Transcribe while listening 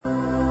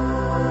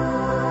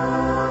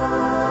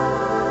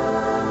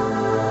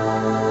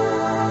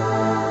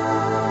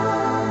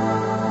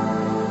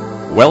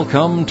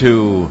Welcome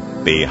to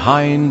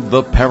Behind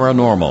the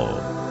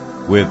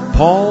Paranormal with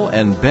Paul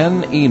and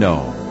Ben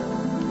Eno.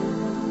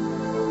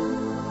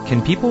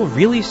 Can people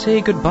really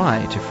say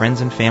goodbye to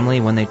friends and family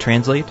when they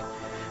translate?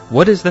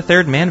 What is the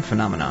third man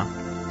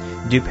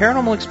phenomenon? Do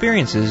paranormal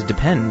experiences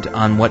depend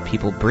on what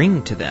people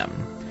bring to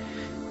them?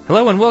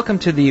 Hello and welcome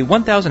to the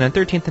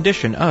 1013th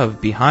edition of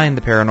Behind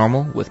the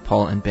Paranormal with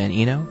Paul and Ben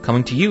Eno,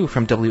 coming to you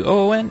from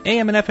WOON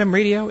AM and FM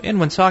radio in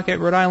Woonsocket,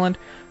 Rhode Island,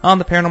 on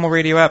the Paranormal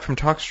Radio app from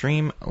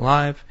TalkStream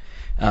Live,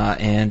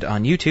 and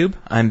on YouTube.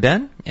 I'm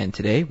Ben, and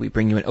today we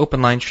bring you an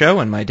open line show,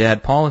 and my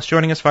dad Paul is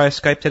joining us via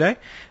Skype today,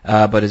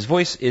 but his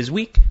voice is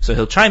weak, so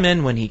he'll chime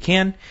in when he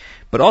can,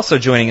 but also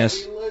joining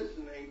us...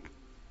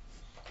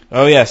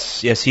 Oh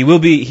yes, he will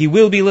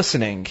be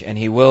listening, and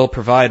he will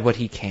provide what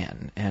he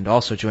can. And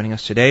also joining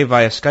us today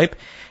via Skype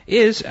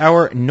is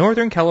our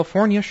Northern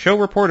California show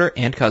reporter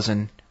and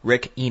cousin,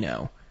 Rick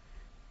Eno.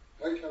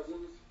 Hi,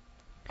 cousins.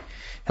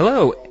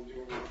 Hello.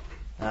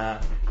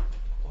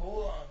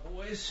 Hold on,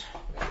 boys.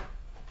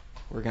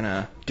 We're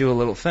gonna do a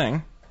little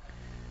thing.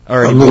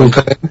 Alright,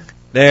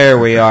 there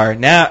we are.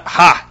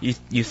 Now,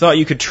 you thought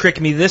you could trick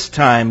me this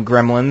time,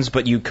 gremlins,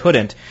 but you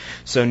couldn't.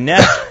 So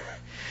now...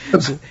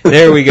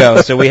 There we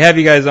go. So we have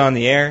you guys on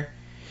the air,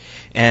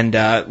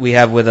 and we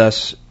have with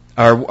us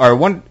our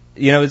one.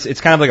 You know,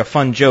 it's kind of like a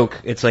fun joke.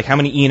 It's like, how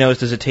many Enos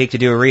does it take to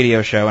do a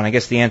radio show? And I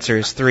guess the answer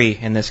is 3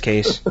 in this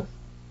case.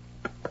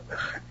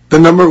 The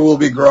number will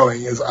be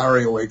growing as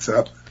Aria wakes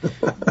up.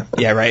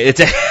 Yeah, right.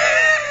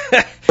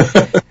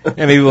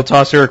 Maybe we'll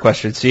toss her a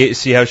question.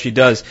 See how she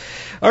does.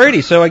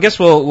 Alrighty. So I guess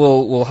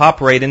we'll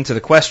hop right into the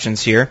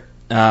questions here.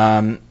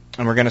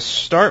 And we're going to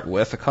start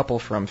with a couple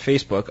from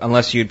Facebook,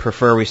 unless you'd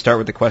prefer we start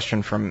with the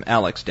question from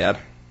Alex, Dad.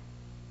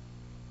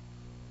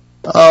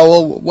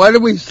 Well, why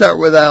don't we start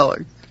with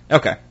Alex?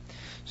 Okay.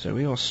 So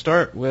we will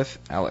start with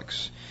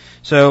Alex.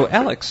 So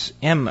Alex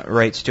M.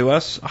 writes to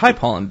us, Hi,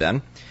 Paul and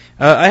Ben.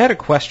 I had a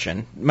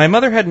question. My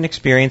mother had an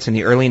experience in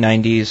the early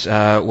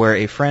 90s where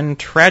a friend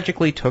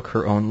tragically took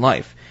her own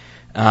life.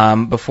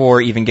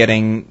 Before even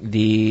getting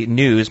the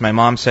news, my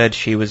mom said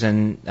she was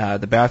in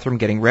the bathroom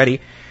getting ready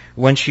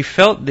when she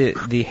felt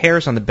the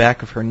hairs on the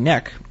back of her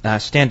neck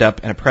stand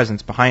up and a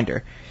presence behind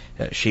her.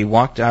 She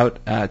walked out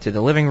to the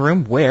living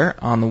room where,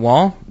 on the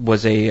wall,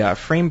 was a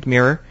framed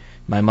mirror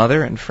my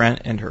mother and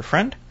her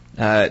friend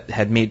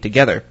had made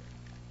together.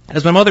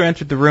 As my mother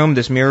entered the room,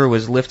 this mirror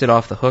was lifted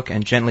off the hook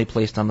and gently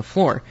placed on the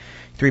floor.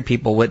 3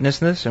 people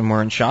witnessed this and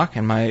were in shock,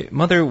 and my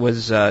mother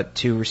was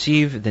to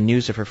receive the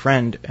news of her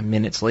friend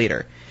minutes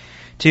later.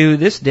 To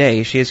this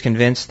day, she is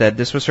convinced that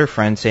this was her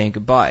friend saying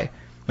goodbye.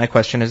 My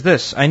question is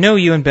this. I know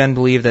you and Ben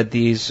believe that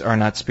these are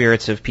not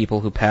spirits of people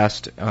who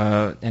passed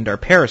and are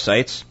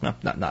parasites. No,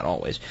 not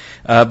always.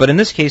 But in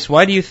this case,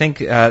 why do you think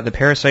the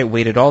parasite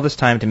waited all this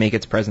time to make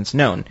its presence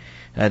known?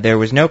 There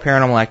was no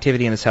paranormal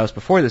activity in this house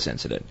before this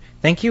incident.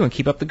 Thank you, and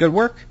keep up the good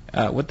work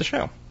with the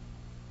show.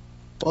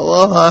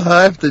 Well,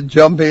 I have to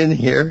jump in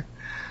here.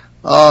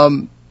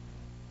 I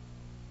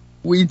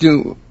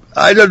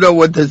don't know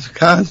what this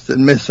constant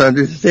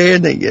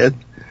misunderstanding is.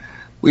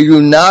 We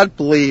do not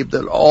believe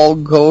that all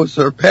ghosts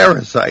are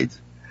parasites.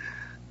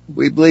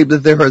 We believe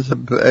that there is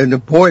an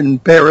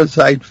important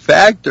parasite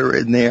factor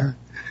in there,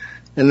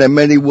 and that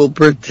many will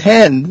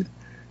pretend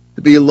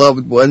to be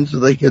loved ones so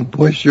they can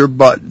push your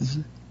buttons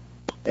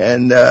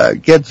and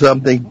get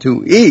something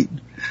to eat.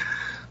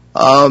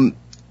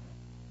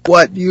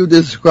 What you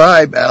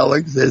describe,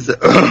 Alex, is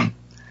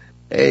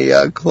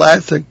a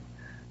classic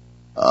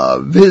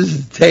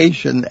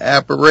visitation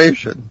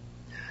apparition.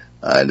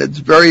 And it's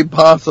very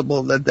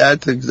possible that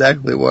that's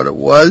exactly what it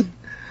was.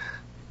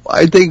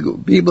 I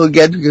think people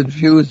get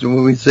confused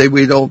when we say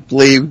we don't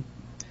believe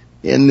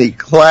in the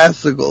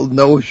classical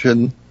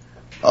notion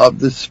of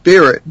the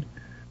spirit,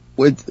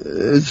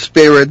 with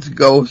spirits,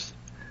 ghosts,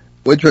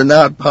 which are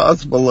not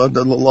possible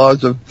under the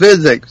laws of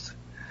physics.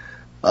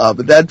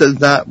 But that does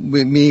not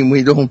mean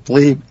we don't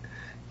believe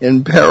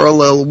in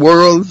parallel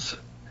worlds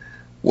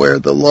where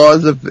the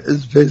laws of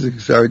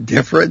physics are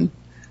different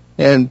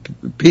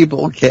and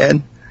people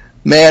can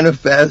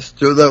manifest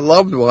to their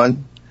loved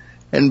one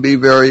and be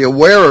very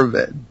aware of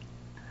it.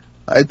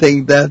 I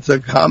think that's a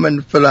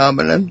common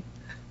phenomenon,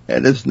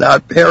 and it's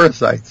not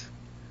parasites.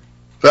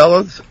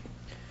 Fellas?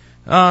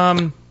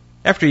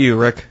 After you,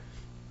 Rick.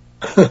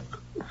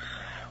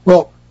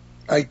 Well,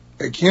 I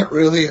can't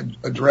really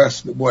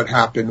address what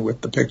happened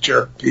with the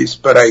picture piece,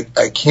 but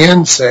I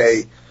can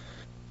say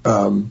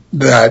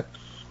that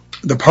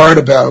the part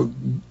about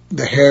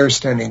the hair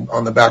standing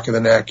on the back of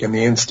the neck and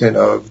the instant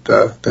of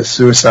the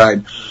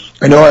suicide,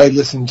 I know I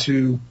listened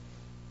to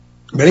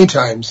many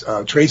times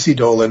Tracy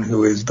Dolan,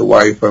 who is the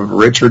wife of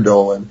Richard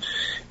Dolan,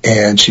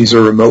 and she's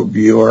a remote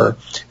viewer,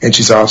 and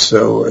she's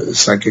also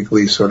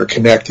psychically sort of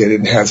connected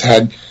and has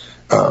had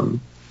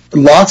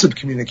lots of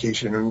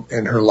communication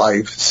in her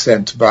life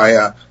sent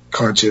via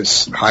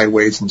conscious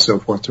highways and so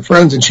forth to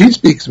friends. And she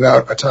speaks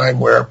about a time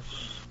where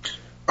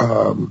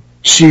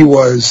she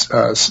was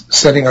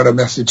sending out a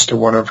message to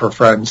one of her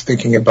friends,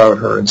 thinking about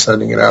her and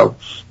sending it out.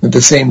 At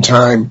the same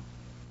time,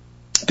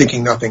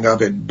 thinking nothing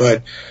of it.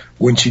 But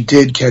when she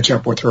did catch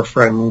up with her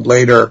friend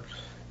later,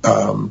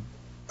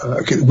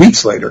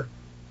 weeks later,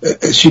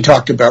 she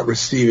talked about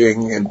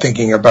receiving and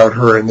thinking about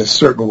her in this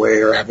certain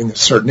way or having a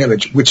certain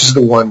image, which is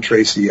the one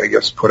Tracy, I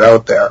guess, put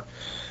out there.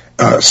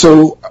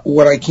 So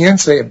what I can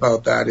say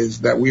about that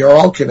is that we are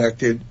all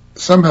connected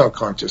somehow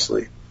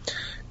consciously.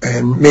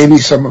 And maybe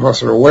some of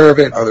us are aware of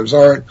it, others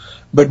aren't.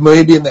 But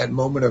maybe in that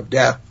moment of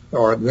death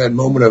or that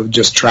moment of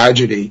just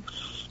tragedy,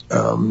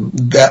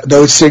 that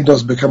those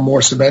signals become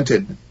more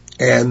cemented,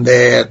 and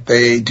that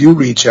they do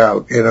reach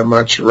out in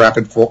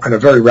a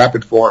very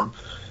rapid form.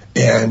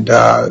 And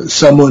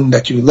someone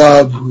that you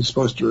love, who's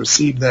supposed to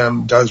receive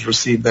them, does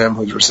receive them,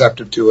 who's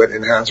receptive to it,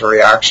 and has a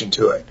reaction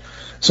to it.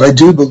 So I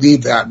do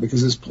believe that, because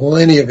there's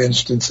plenty of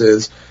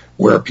instances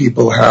where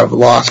people have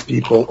lost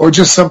people, or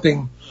just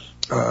something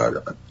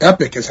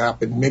epic has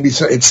happened. Maybe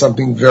it's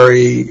something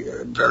very,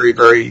 very,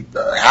 very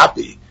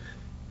happy,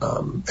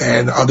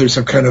 and others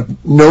have kind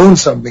of known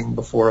something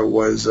before it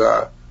was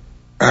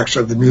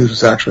actually the news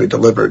was actually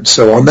delivered.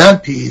 So on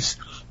that piece,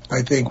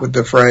 I think with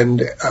the friend,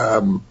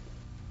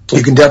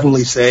 you can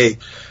definitely say,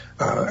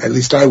 at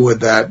least I would,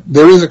 that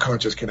there is a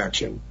conscious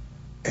connection,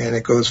 and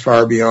it goes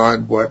far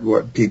beyond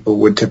what people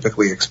would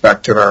typically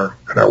expect in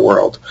our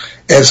world.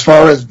 As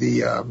far as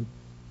the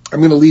I'm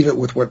going to leave it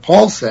with what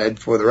Paul said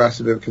for the rest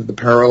of it, because the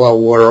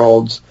parallel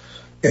worlds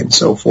and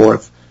so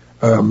forth,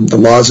 the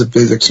laws of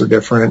physics are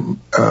different.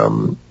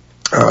 I'm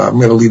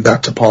going to leave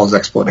that to Paul's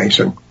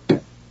explanation.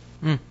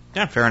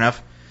 Yeah, fair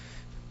enough.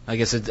 I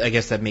guess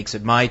that makes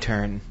it my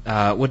turn.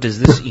 What does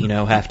this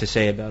Eno have to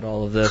say about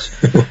all of this?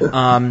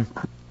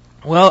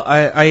 Well,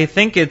 I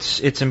think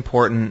it's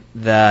important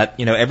that,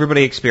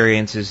 everybody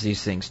experiences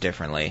these things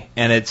differently,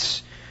 and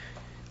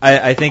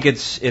I think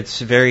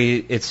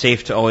it's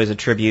safe to always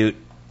attribute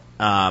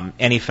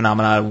any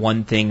phenomena to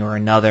one thing or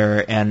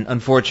another, and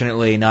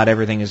unfortunately, not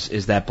everything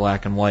is that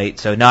black and white.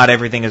 So not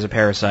everything is a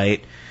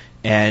parasite,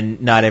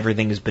 and not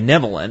everything is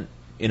benevolent.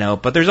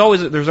 But there's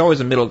always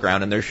a middle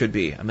ground, and there should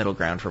be a middle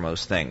ground for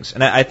most things.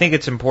 And I think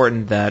it's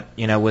important that,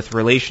 with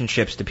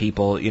relationships to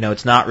people,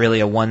 it's not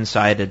really a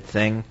one-sided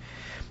thing.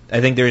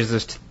 I think there's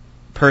this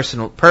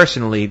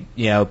personally,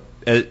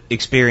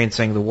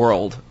 experiencing the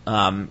world.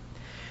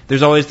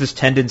 There's always this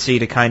tendency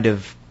to kind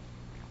of,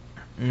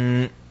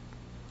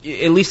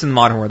 at least in the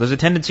modern world, there's a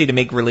tendency to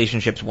make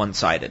relationships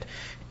one-sided.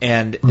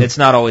 And it's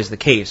not always the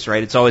case,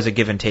 right? It's always a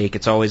give and take.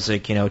 It's always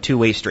like, a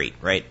two-way street,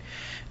 right?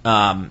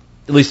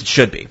 At least it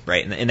should be,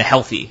 right? In a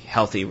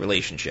healthy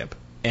relationship.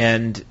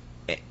 And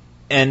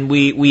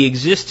we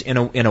exist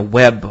in a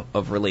web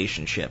of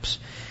relationships.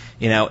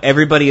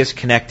 Everybody is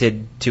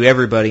connected to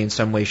everybody in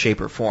some way,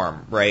 shape, or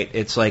form, right?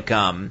 It's like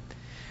Rhode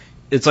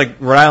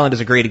Island is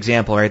a great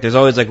example, right? There's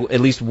always like at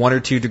least 1 or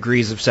 2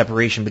 degrees of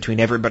separation between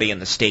everybody in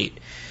the state.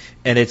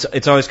 And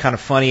it's always kind of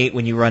funny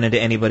when you run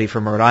into anybody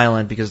from Rhode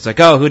Island, because it's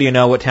like, oh, who do you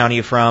know? What town are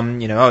you from?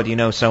 Oh, do you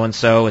know so and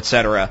so,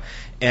 etc.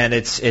 And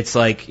it's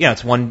like,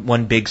 it's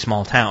one big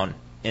small town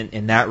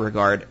in that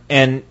regard.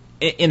 And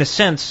in a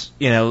sense,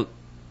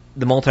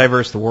 the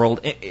multiverse, the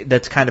world,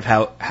 that's kind of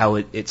how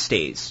it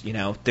stays.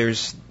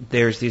 There's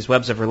these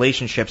webs of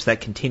relationships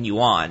that continue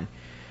on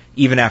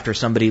even after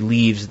somebody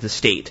leaves the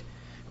state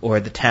or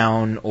the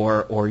town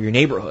or your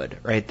neighborhood,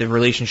 right? The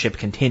relationship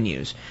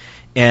continues.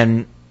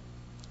 And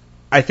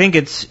I think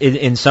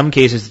in some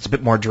cases it's a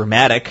bit more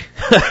dramatic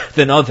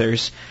than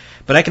others,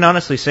 but I can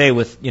honestly say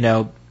with,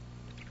 loved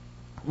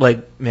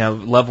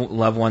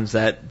ones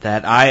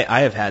that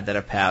I have had that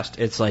have passed,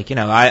 it's like,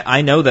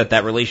 I know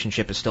that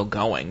relationship is still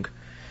going.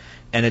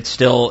 And it's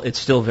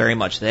still very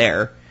much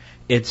there.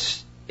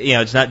 It's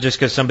not just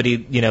because somebody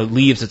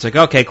leaves. It's like,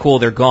 okay, cool,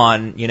 they're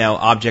gone.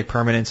 Object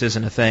permanence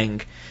isn't a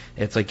thing.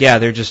 It's like, yeah,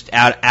 they're just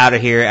out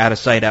of here, out of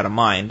sight, out of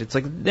mind. It's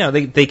like,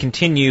 they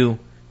continue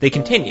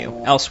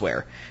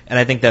elsewhere. And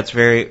I think that's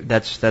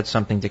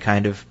something to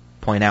kind of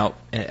point out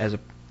as a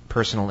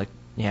personal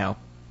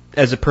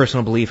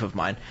belief of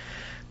mine.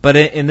 But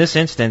in this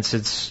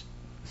instance,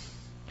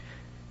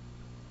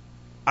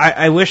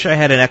 I wish I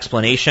had an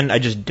explanation. I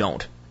just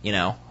don't.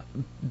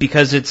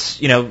 Because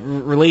it's,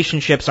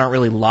 relationships aren't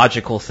really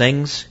logical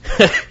things,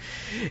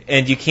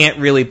 and you can't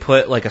really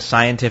put like a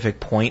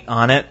scientific point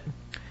on it,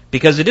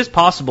 because it is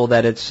possible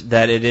that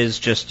it is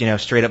just,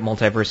 straight up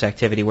multiverse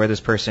activity where this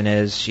person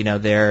is,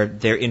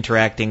 they're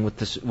interacting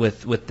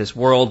with this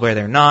world where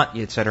they're not,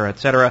 et cetera, et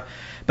cetera.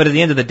 But at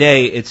the end of the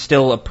day, it's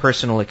still a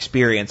personal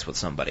experience with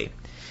somebody,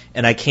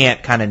 and I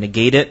can't kind of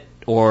negate it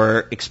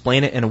or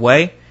explain it in a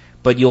way,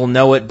 but you'll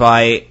know it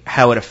by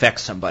how it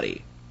affects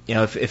somebody.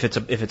 If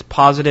it's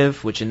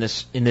positive, which in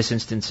this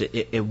instance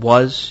it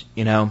was,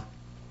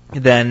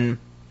 then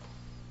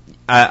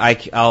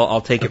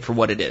I'll take it for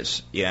what it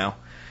is.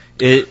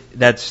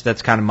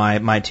 That's kind of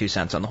my 2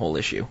 cents on the whole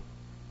issue.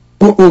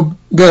 Well,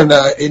 Ben,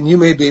 and you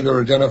may be able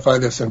to identify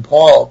this in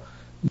Paul,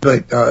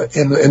 but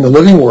in the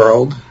living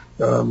world,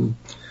 if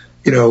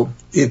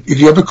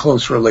you have a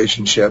close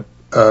relationship,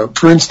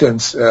 for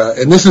instance,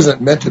 and this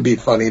isn't meant to be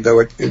funny, though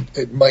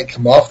it might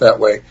come off that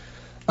way.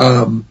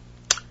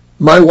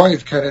 my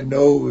wife kind of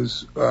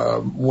knows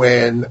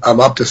when I'm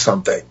up to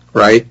something,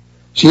 right?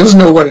 She doesn't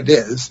know what it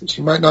is.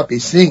 She might not be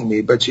seeing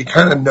me, but she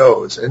kind of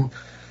knows.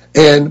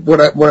 And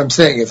what I'm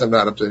saying is I'm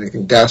not up to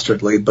anything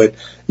dastardly, but,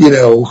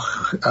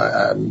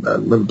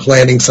 I'm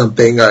planning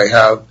something. I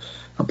have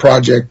a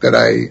project that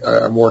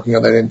I'm working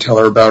on that I didn't tell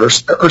her about,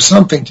 or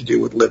something to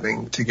do with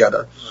living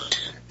together.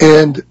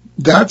 And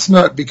that's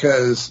not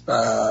because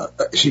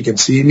she can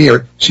see me,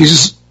 or she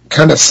just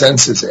kind of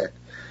senses it.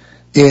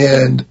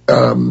 And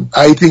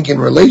I think in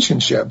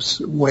relationships,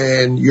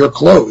 when you're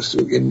close,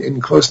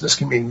 and closeness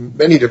can mean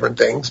many different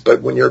things,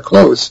 but when you're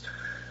close,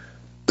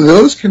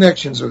 those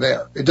connections are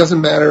there. It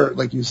doesn't matter,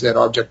 like you said,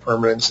 object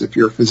permanence, if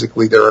you're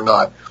physically there or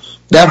not.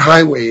 That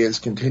highway is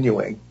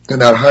continuing,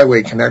 and that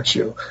highway connects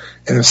you.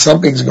 And if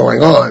something's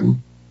going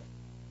on,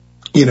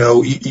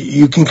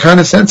 you can kind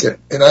of sense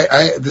it. And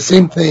I the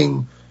same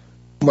thing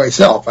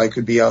myself. I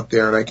could be out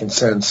there and I can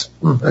sense,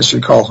 I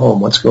should call home.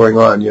 What's going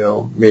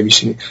on? Maybe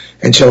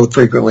she'll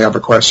frequently have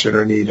a question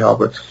or need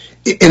help. And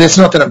it's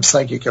not that I'm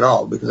psychic at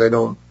all, because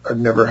I've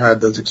never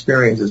had those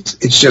experiences.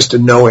 It's just a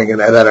knowing, and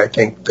that I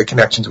think the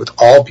connections with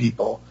all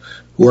people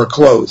who are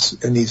close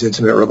in these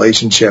intimate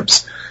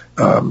relationships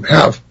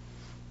have.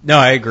 No,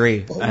 I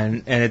agree,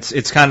 and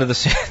it's kind of the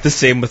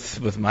same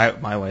with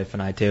my wife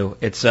and I too.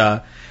 It's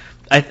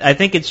I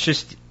think it's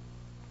just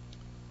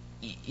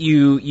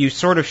you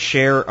sort of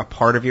share a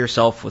part of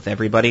yourself with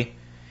everybody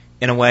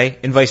in a way,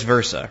 and vice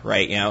versa,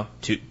 right?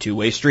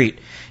 Two-way street.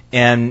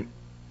 And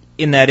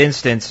in that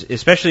instance,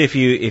 especially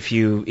if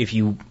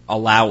you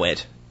allow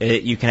it,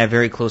 you can have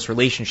very close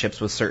relationships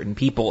with certain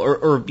people,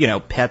 or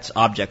pets,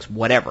 objects,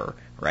 whatever,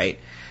 right?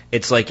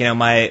 It's like,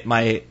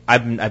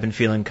 I've been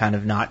feeling kind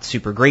of not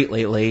super great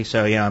lately,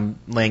 so I'm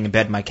laying in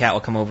bed, my cat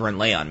will come over and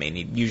lay on me, and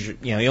he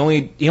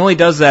usually, he only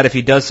does that if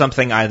he does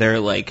something either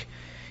like,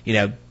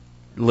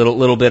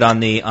 little bit on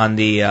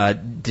the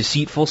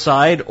deceitful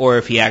side, or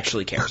if he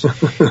actually cares.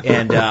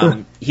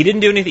 And he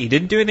didn't do anything. He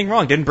didn't do anything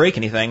wrong. Didn't break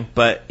anything.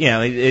 But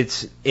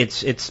it's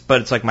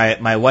like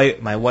my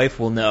wife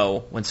will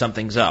know when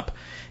something's up,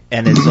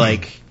 and it's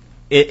like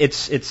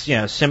it's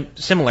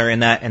similar in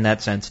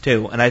that sense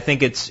too. And I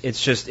think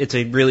it's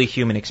a really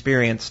human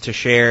experience to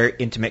share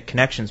intimate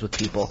connections with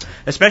people,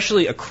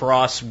 especially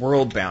across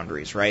world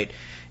boundaries, right?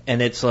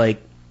 And it's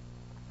like,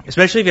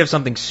 especially if you have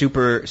something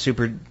super,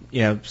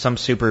 some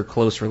super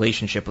close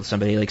relationship with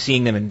somebody, like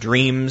seeing them in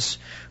dreams,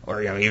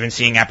 or even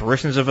seeing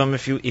apparitions of them.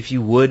 If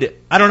you would,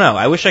 I don't know.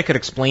 I wish I could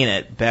explain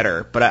it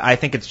better, but I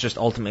think it's just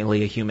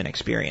ultimately a human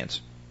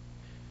experience.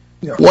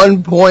 Yeah.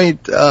 One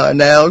point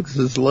in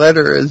Alex's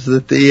letter is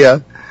that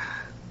the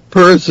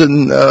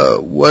person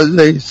was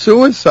a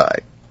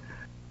suicide.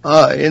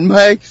 In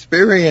my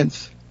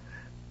experience,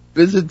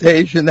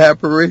 visitation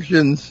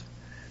apparitions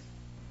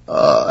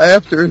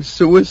after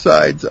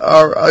suicides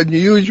are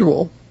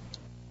unusual.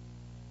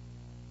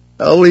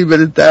 I'll leave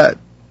it at that.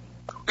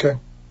 Okay.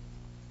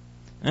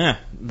 Yeah,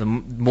 the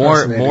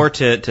more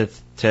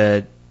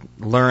to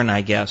learn,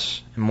 I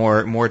guess,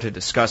 more to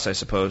discuss, I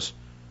suppose.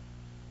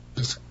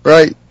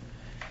 Right.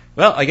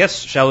 Well, I guess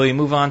shall we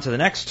move on to the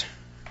next?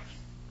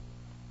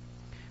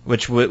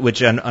 Which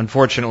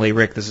unfortunately,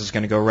 Rick, this is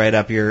going to go right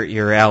up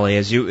your alley,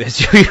 as you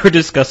were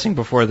discussing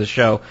before the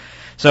show.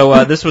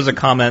 So this was a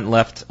comment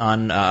left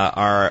on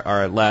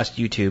our last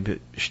YouTube,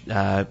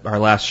 our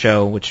last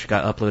show, which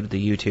got uploaded to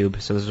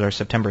YouTube. So this is our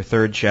September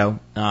 3rd show.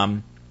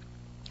 I'm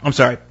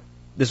sorry,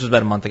 this was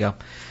about a month ago.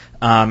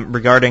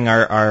 Regarding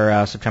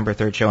our September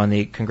 3rd show on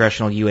the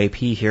congressional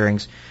UAP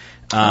hearings.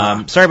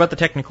 Sorry about the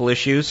technical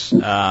issues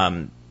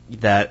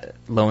that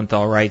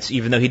Lowenthal writes.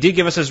 Even though he did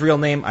give us his real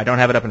name, I don't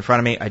have it up in front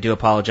of me. I do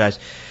apologize.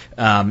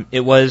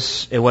 It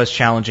was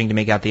challenging to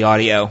make out the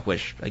audio,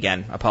 which,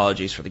 again,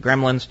 apologies for the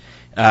gremlins.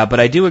 But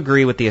I do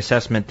agree with the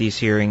assessment these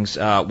hearings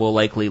will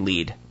likely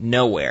lead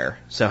nowhere.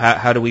 So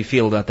how do we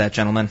feel about that,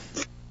 gentlemen?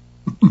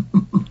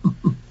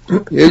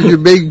 Here's your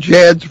big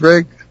chance,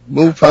 Rick.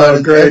 Move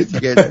on. Great.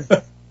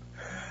 And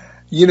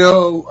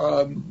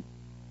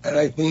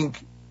I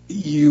think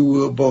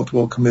you both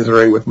will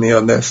commiserate with me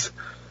on this.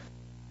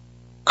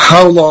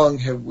 How long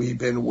have we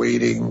been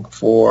waiting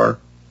for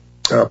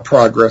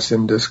progress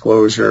in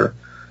disclosure?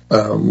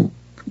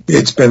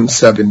 It's been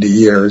 70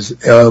 years.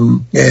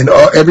 And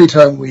every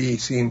time we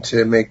seem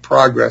to make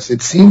progress,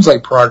 it seems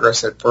like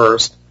progress at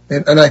first,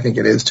 and I think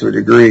it is to a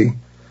degree,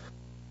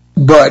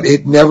 but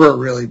it never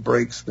really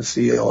breaks the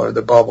seal or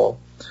the bubble.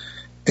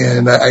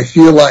 And I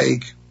feel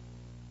like,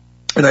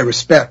 and I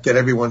respect that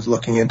everyone's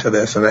looking into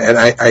this, and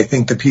I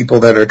think the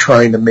people that are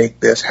trying to make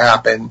this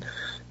happen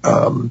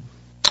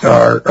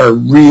are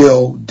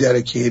real,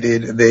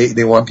 dedicated.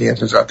 They want the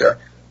answers out there.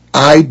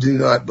 I do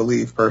not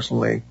believe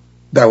personally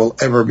that will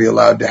ever be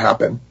allowed to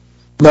happen.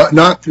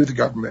 Not through the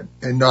government,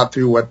 and not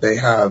through what they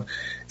have,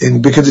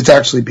 and because it's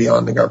actually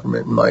beyond the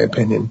government, in my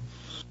opinion.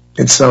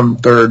 It's some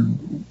third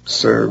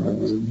sort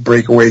of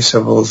breakaway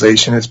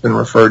civilization it's been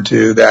referred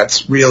to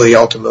that's really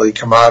ultimately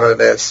come out of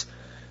this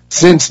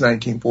since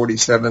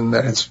 1947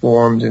 that has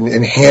formed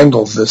and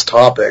handles this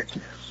topic.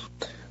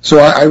 So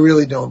I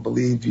really don't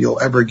believe you'll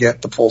ever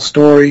get the full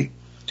story.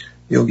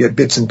 You'll get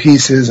bits and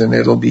pieces, and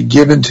it'll be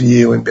given to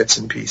you in bits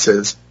and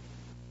pieces.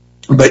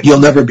 But you'll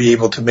never be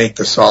able to make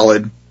the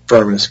solid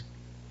firmness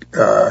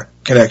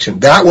connection.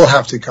 That will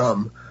have to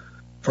come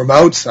from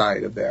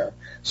outside of there.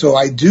 So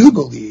I do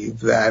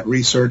believe that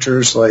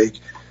researchers like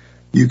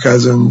you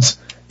cousins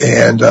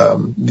and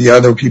the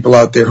other people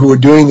out there who are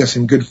doing this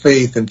in good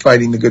faith and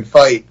fighting the good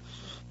fight,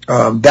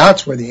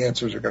 that's where the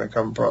answers are going to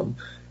come from.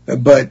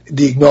 But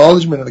the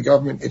acknowledgement of the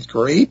government, it's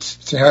great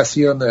to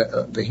see on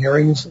the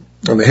hearings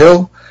on the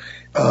Hill.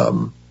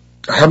 I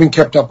haven't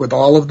kept up with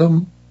all of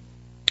them,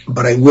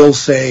 but I will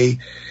say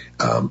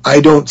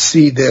I don't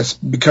see this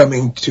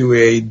becoming to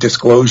a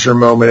disclosure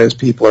moment as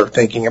people are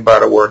thinking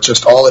about it, where it's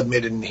just all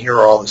admitted and here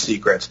are all the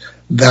secrets.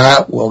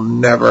 That will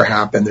never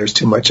happen. There's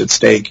too much at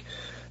stake.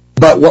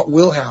 But what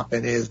will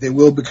happen is they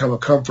will become a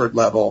comfort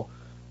level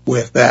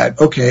with that.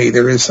 Okay,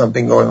 there is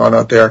something going on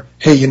out there.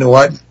 Hey, you know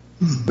what?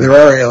 There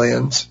are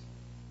aliens.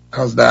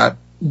 How's that?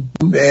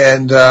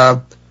 And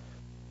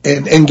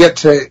get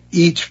to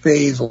each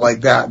phase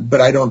like that.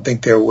 But I don't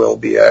think there will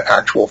be an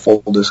actual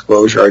full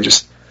disclosure.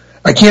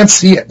 I can't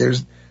see it.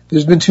 There's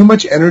been too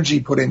much energy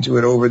put into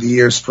it over the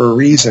years for a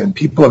reason.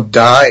 People have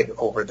died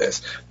over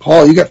this.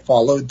 Paul, you got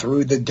followed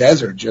through the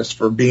desert just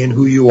for being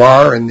who you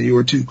are, and you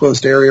were too close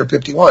to Area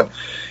 51.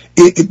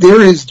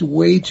 There is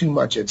way too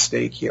much at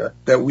stake here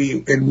that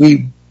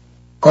we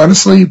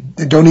honestly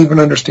don't even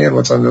understand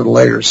what's under the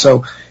layers.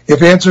 So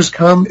if answers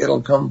come,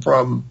 it'll come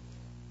from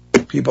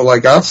people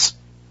like us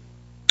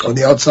on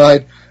the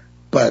outside,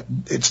 but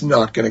it's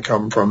not going to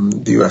come from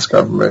the U.S.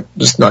 government.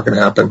 Just not going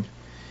to happen.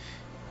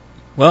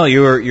 Well,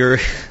 you're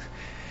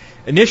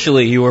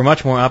initially you were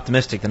much more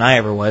optimistic than I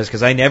ever was,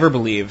 because I never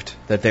believed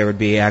that there would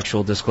be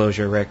actual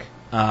disclosure, Rick.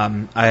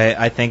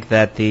 I think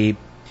that the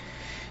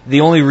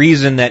only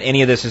reason that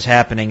any of this is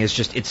happening is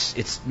just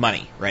it's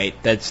money, right?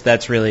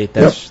 That's really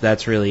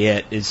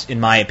it. Is, in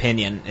my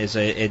opinion, I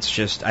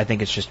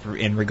think it's just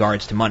in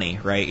regards to money,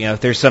 right? You know,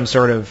 if there's some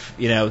sort of,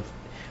 you know,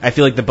 I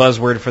feel like the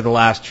buzzword for the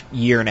last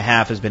year and a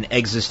half has been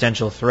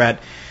existential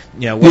threat.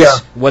 You know,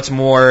 what's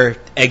more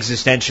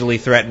existentially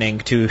threatening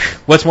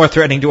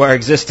to our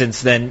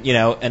existence than, you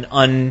know,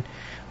 an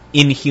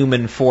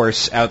inhuman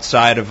force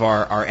outside of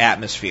our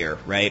atmosphere,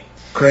 right?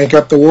 Crank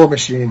up the war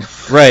machine.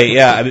 Right,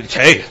 yeah. I mean,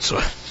 hey, it's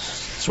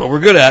what we're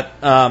good at.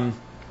 And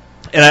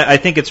I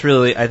think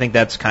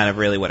that's kind of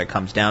really what it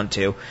comes down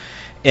to.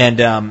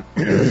 And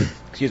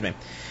excuse me.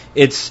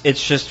 It's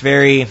just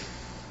very,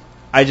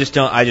 I just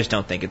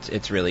don't think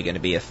it's really going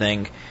to be a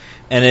thing.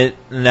 And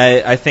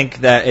I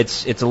think that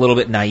it's a little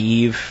bit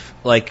naive.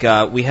 Like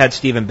we had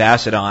Stephen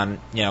Bassett on,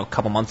 you know, a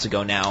couple months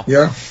ago now.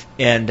 Yeah.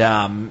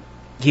 And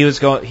he was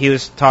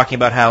talking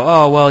about how,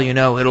 oh well, you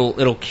know,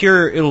 it'll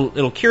cure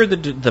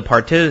the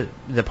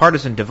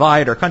partisan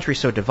divide. Our country's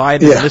so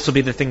divided. Yeah. This will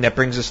be the thing that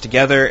brings us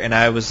together. And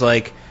I was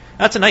like,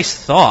 that's a nice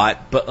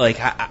thought, but like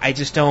I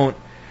just don't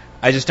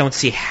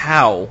see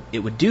how it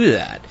would do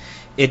that.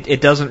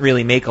 It doesn't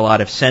really make a lot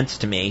of sense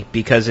to me,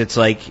 because it's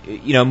like,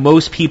 you know,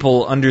 most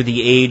people under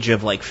the age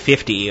of like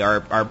 50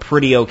 are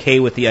pretty okay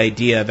with the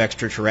idea of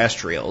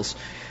extraterrestrials,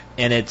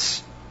 and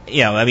it's,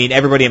 you know, I mean,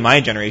 everybody in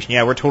my generation,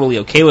 yeah, we're totally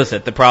okay with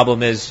it. The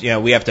problem is, you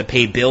know, we have to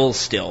pay bills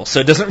still,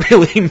 so it doesn't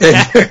really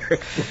matter.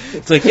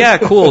 It's like, yeah,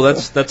 cool,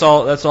 that's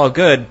all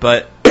good,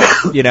 but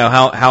you know,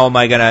 how am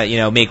I gonna, you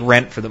know, make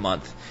rent for the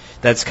month?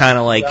 That's kind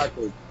of like,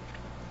 exactly.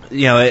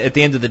 You know, at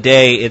the end of the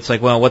day, it's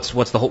like, well, what's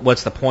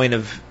the point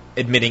of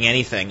admitting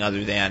anything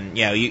other than,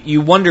 you know, you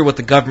wonder what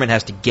the government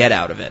has to get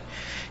out of it.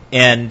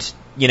 And,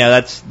 you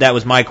know, that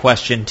was my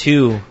question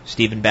to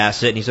Stephen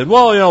Bassett, and he said,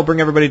 well, you know,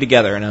 bring everybody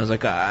together. And I was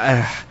like,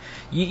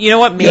 you know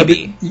what,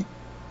 maybe. Yeah,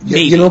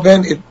 maybe. You know,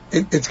 Ben,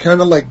 it's kind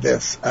of like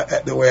this.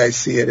 The way I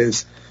see it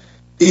is,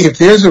 if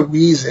there's a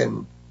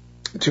reason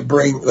to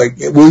bring, like,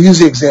 we'll use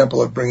the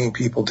example of bringing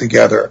people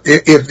together.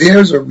 If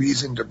there's a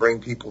reason to bring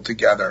people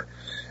together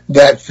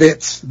that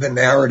fits the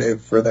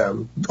narrative for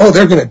them,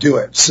 they're going to do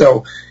it.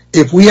 So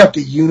if we have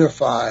to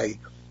unify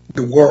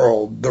the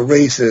world, the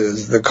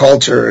races, the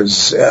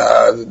cultures,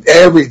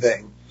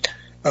 everything,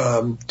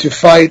 to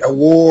fight a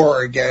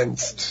war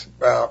against,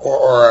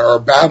 or a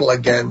battle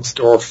against,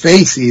 or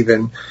face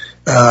even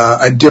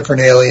a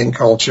different alien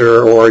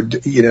culture, or,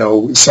 you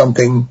know,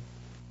 something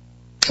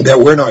that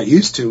we're not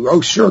used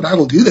to, sure,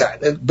 that'll do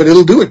that, but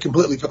it'll do it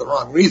completely for the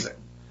wrong reason.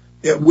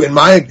 In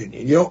my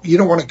opinion, you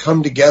don't want to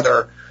come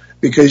together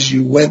because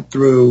you went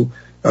through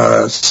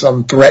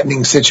some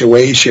threatening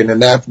situation,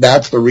 and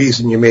that's the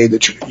reason you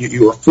made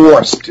you were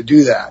forced to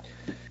do that.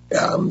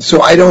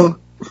 So I don't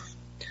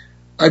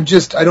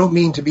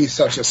mean to be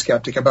such a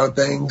skeptic about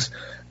things,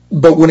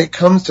 but when it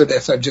comes to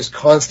this, I've just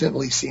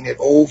constantly seen it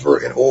over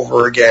and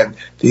over again.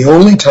 The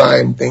only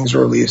time things are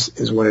released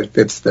is when it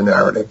fits the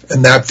narrative,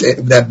 and that's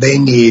it, that they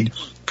need,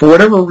 for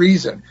whatever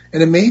reason.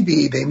 And they may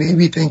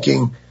be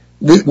thinking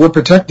we're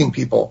protecting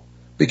people,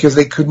 because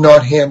they could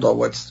not handle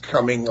what's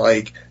coming,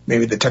 like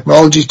maybe the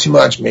technology's too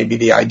much, maybe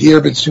the idea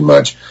of it's too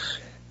much.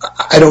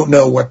 I don't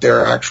know what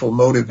their actual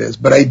motive is,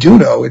 but I do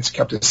know it's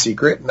kept a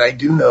secret, and I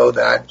do know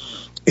that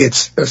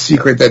it's a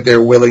secret that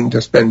they're willing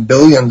to spend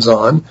billions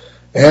on,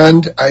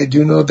 And I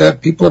do know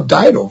that people have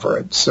died over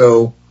it.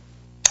 So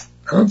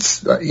I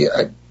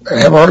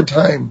have a hard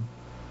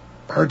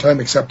time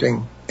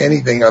accepting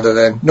anything other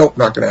than, nope,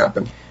 not going to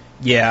happen.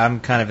 Yeah, I'm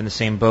kind of in the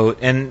same boat.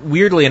 And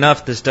weirdly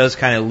enough, this does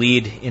kind of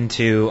lead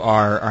into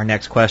our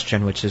next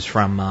question, which is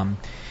from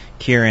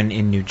Kieran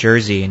in New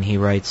Jersey. And he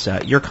writes,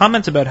 your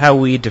comments about how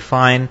we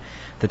define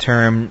the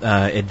term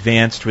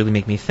advanced really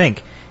make me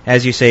think.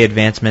 As you say,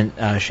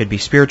 advancement should be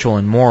spiritual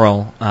and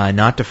moral,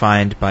 not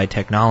defined by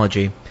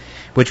technology,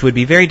 which would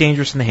be very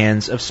dangerous in the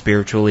hands of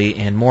spiritually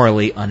and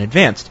morally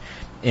unadvanced.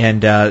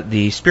 And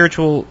the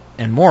spiritual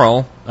and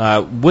moral,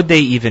 would they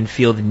even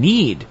feel the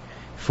need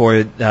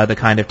for the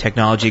kind of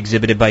technology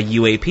exhibited by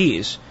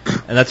UAPs?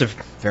 And that's a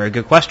very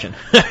good question.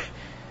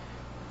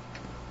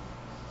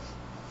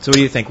 So what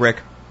do you think,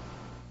 Rick?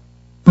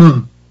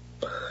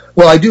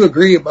 Well, I do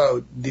agree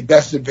about the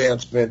best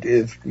advancement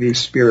is through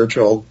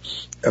spiritual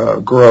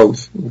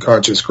growth,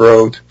 conscious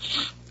growth.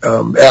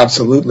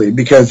 Absolutely,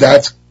 because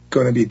that's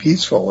going to be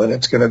peaceful and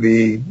it's going to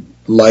be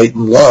light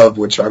and love,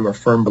 which I'm a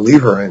firm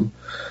believer in.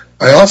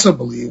 I also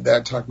believe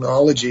that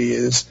technology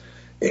is,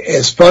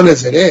 as fun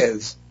as it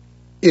is,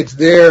 it's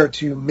there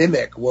to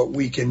mimic what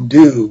we can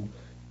do,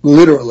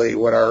 literally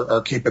what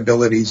our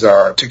capabilities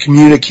are, to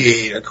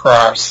communicate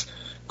across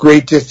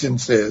great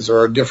distances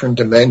or different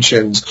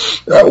dimensions.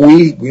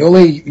 We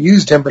only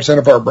use 10%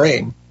 of our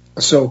brain.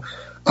 So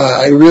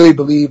I really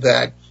believe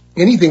that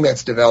anything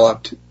that's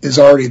developed is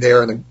already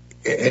there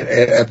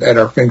at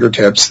our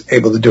fingertips,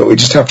 able to do it. We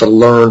just have to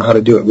learn how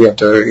to do it. We have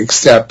to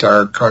accept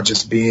our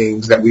conscious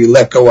beings that we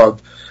let go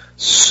of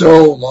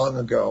so long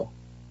ago.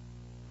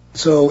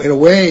 So in a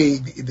way,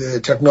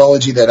 the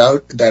technology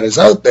that is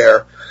out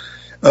there,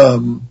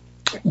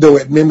 though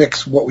it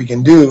mimics what we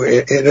can do,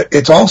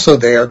 it's also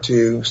there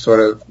to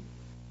sort of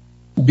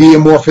be a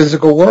more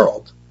physical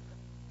world.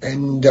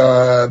 And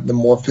the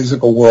more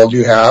physical world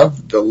you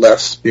have, the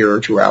less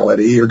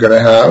spirituality you're going to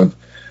have.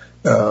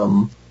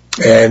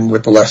 And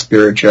with the less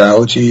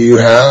spirituality you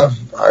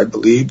have, I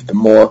believe, the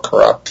more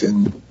corrupt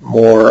and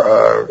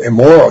more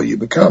immoral you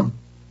become.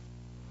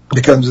 It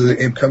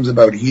becomes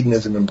about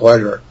hedonism and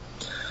pleasure.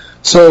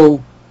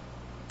 So,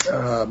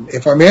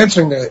 if I'm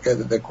answering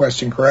the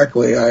question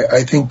correctly,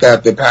 I think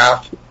that the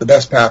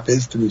best path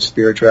is through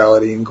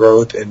spirituality and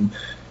growth.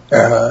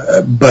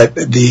 But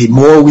the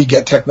more we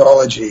get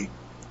technology,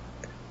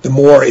 the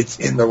more it's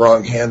in the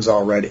wrong hands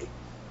already.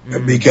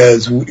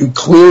 Because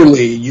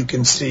clearly you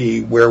can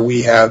see where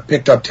we have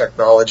picked up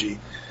technology,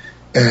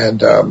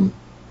 and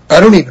I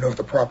don't even know if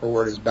the proper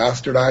word is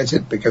bastardize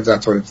it, because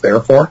that's what it's there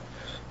for.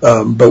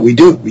 But we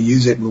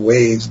use it in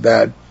ways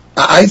that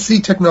I see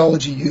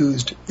technology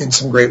used in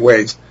some great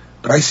ways,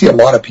 but I see a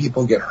lot of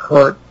people get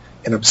hurt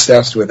and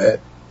obsessed with it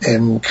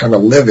and kind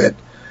of live it,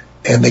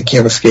 and they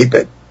can't escape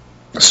it.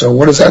 So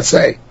what does that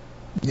say?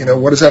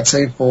 What does that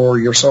say for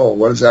your soul?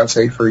 What does that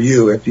say for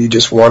you if you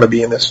just want to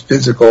be in this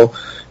physical,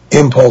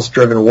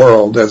 impulse-driven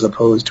world as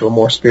opposed to a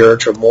more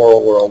spiritual,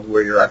 moral world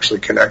where you're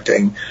actually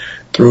connecting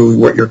through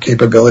what your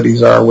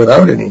capabilities are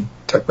without any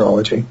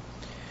technology?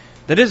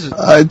 That is...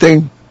 I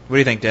think... What do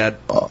you think, Dad?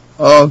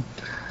 Well,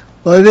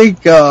 I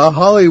think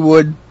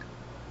Hollywood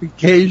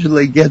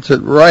occasionally gets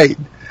it right.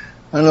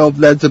 I don't know if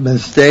that's a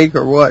mistake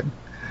or what.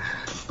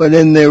 But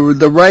in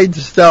the Right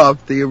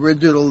Stuff, the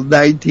original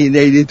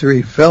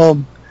 1983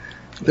 film,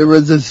 there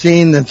was a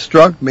scene that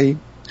struck me,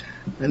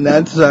 and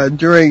that's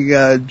during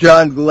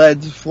John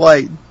Gled's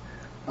flight.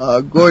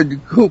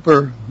 Gordon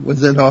Cooper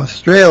was in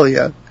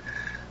Australia,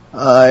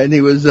 and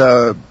he was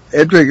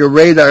entering a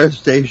radar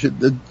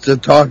station to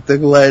talk to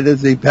Gled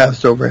as he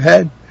passed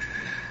overhead.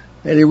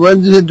 And he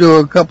runs into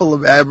a couple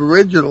of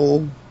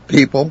Aboriginal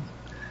people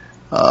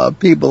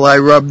I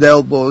rubbed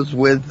elbows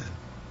with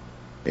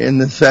in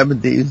the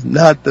 70s,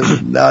 not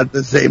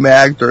the same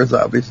actors,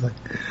 obviously.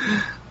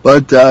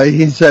 But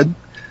he said,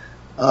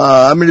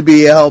 I'm going to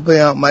be helping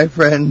out my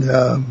friend.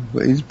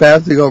 He's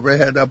passing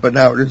overhead up in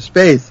outer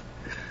space.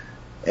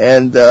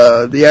 And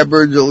the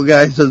Aboriginal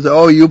guy says,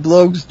 oh, you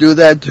blokes do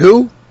that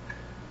too?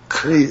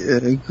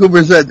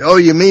 Cooper said, oh,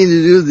 you mean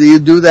you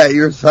do that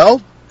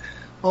yourself?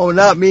 Oh,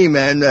 not me,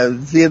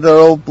 man. See the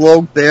old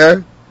bloke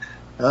there?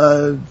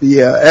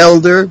 The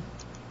elder.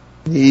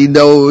 He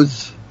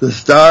knows the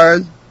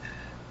stars.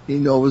 He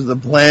knows the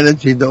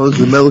planets. He knows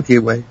the Milky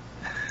Way.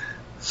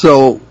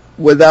 So,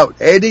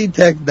 without any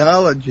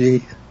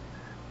technology,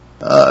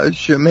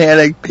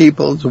 shamanic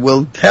peoples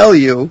will tell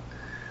you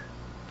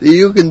that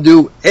you can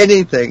do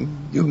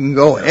anything. You can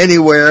go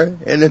anywhere,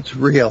 and it's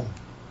real.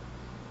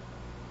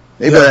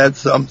 Maybe that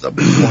sums up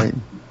the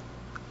point.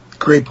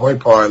 Great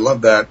point, Paul. I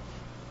love that.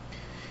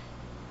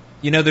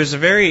 There's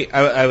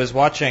I was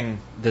watching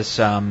this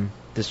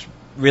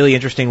really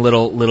interesting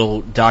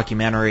little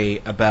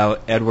documentary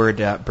about Edward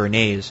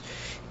Bernays,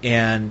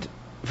 and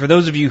for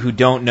those of you who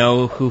don't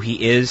know who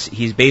he is,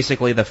 he's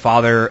basically the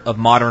father of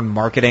modern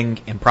marketing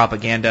and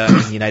propaganda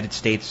in the United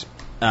States.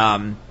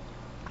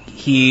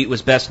 He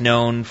was best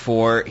known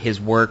for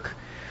his work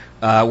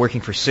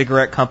working for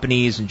cigarette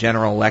companies and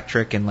General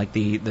Electric in like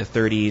the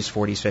 30s,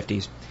 40s,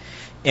 50s.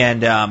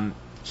 And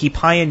he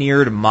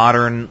pioneered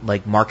modern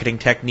like marketing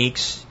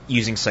techniques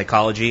using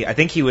psychology. I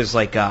think he was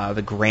like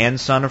the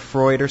grandson of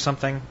Freud or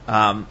something.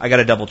 I got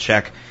to double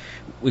check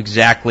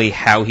exactly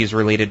how he's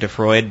related to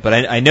Freud, but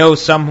I know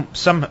some.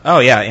 Oh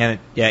yeah,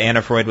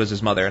 Anna Freud was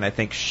his mother, and I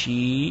think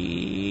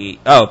Sigmund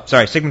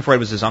Freud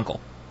was his uncle.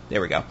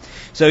 There we go.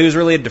 So he was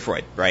related to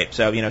Freud, right?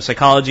 So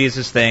psychology is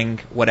his thing,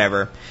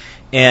 whatever,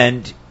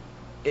 and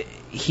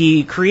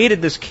he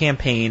created this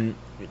campaign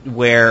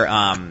where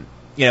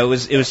it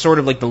was sort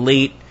of like the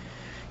late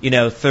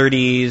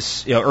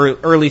 30s,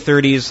 early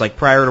 30s, like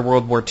prior to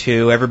World War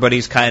II.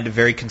 Everybody's kind of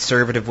very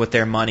conservative with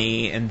their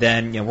money, and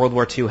then World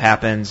War II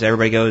happens.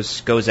 Everybody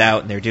goes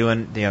out, and they're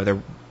doing,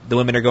 the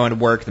women are going to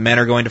work, the men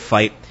are going to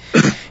fight,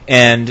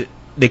 and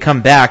they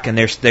come back, and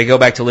they go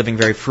back to living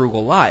very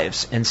frugal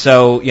lives. And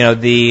so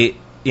the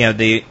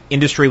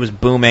industry was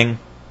booming,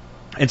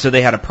 and so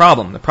they had a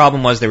problem. The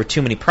problem was there were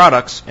too many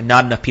products and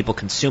not enough people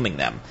consuming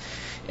them.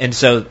 And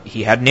so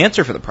he had an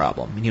answer for the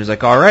problem. And he was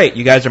like, all right,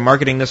 you guys are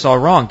marketing this all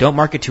wrong. Don't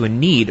market to a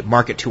need,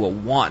 market to a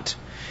want.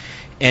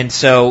 And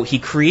so he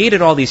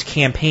created all these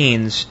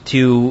campaigns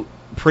to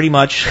pretty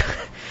much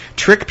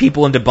trick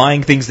people into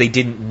buying things they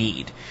didn't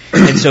need.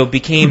 And so it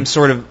became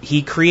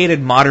he created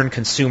modern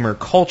consumer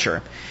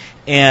culture.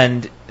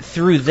 And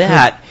through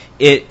that,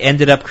 it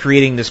ended up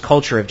creating this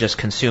culture of just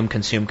consume,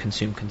 consume,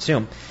 consume,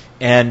 consume.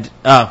 And,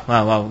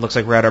 well, looks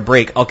like we're at our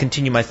break. I'll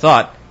continue my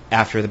thought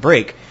after the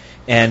break.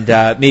 And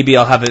maybe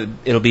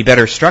it'll be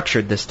better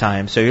structured this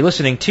time. So you're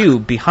listening to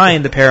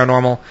Behind the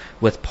Paranormal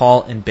with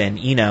Paul and Ben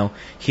Eno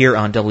here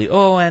on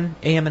WOON,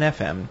 AM and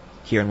FM,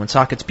 here in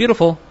Woonsocket's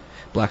beautiful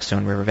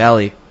Blackstone River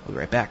Valley. We'll be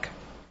right back.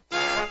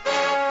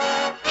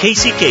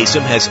 Casey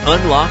Kasem has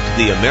unlocked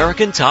the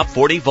American Top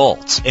 40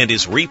 vaults and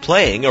is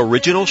replaying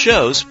original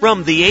shows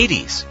from the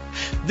 80s.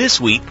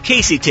 This week,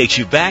 Casey takes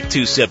you back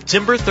to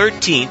September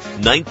 13th,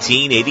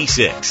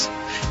 1986.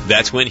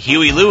 That's when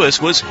Huey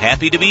Lewis was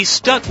happy to be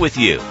stuck with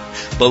you.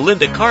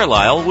 Belinda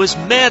Carlisle was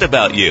mad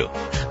about you.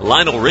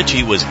 Lionel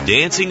Richie was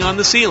dancing on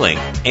the ceiling.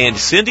 And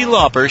Cyndi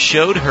Lauper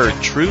showed her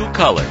true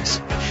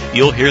colors.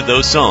 You'll hear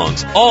those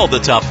songs, all the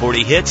top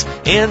 40 hits,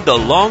 and the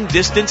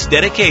long-distance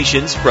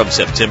dedications from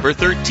September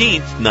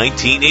 13th,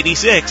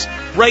 1986,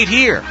 right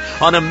here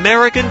on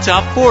American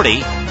Top 40,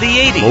 the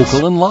 80s.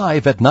 Local and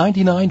live at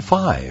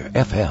 99.5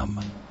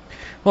 FM.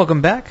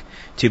 Welcome back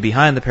to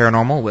Behind the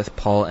Paranormal with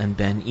Paul and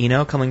Ben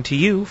Eno, coming to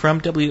you from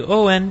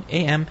WON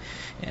AM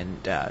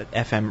and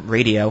FM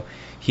radio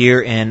here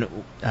in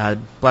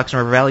Blackstone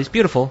River Valley's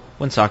beautiful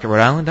Woonsocket,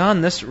 Rhode Island, on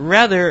this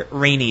rather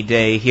rainy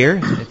day here.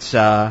 It's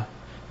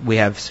we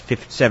have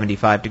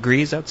 75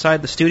 degrees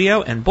outside the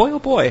studio, and boy, oh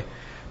boy,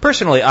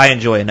 personally, I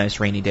enjoy a nice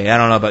rainy day. I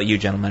don't know about you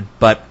gentlemen,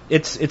 but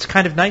it's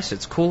kind of nice.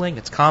 It's cooling,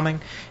 it's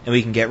calming, and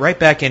we can get right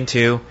back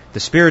into the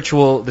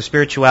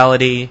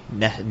spirituality,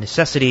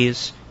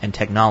 necessities, and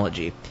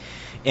technology.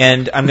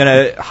 And I'm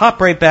going to hop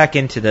right back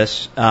into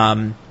this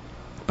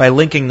by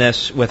linking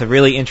this with a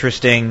really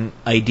interesting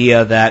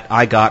idea that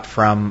I got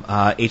from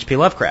H.P.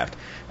 Lovecraft.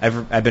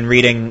 I've been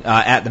reading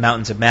At the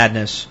Mountains of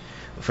Madness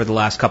for the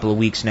last couple of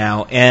weeks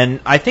now, and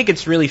I think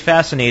it's really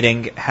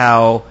fascinating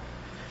how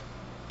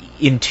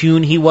in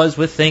tune he was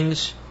with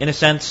things, in a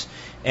sense,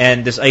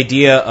 and this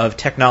idea of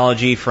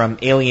technology from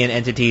alien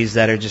entities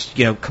that are just,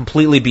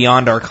 completely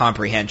beyond our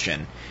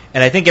comprehension.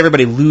 And I think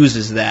everybody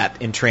loses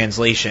that in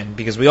translation,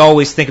 because we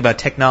always think about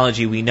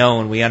technology we know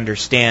and we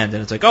understand,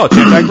 and it's like, oh, it's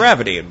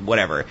anti-gravity and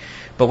whatever.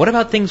 But what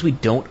about things we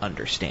don't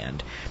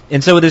understand?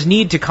 And so this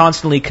need to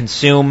constantly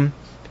consume,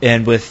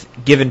 and with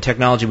given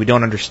technology we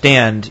don't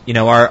understand,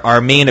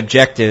 our main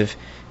objective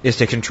is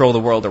to control the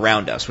world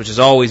around us, which has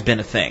always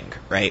been a thing,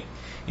 right?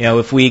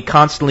 If we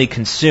constantly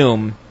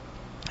consume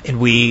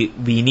and we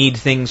need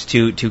things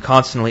to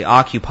constantly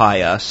occupy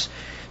us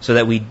so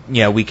that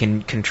we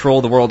can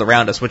control the world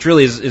around us, which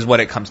really is what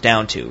it comes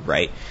down to,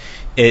 right?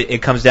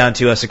 It comes down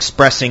to us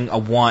expressing a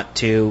want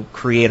to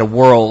create a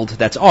world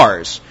that's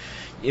ours,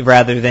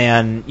 rather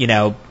than,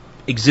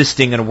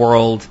 existing in a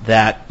world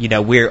that,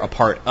 we're a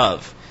part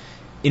of.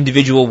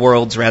 Individual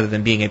worlds rather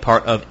than being a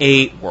part of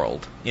a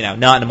world,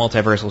 not in a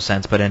multiversal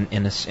sense, but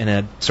in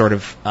a sort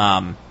of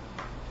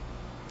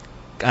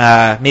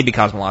maybe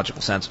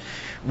cosmological sense,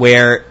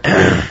 where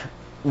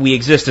we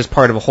exist as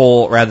part of a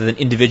whole rather than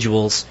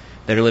individuals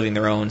that are living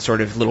their own sort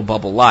of little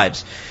bubble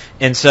lives.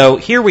 And so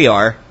here we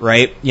are,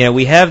 right?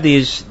 We have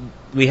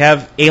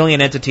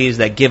alien entities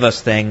that give us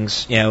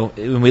things.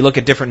 When we look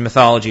at different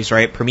mythologies,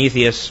 right?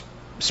 Prometheus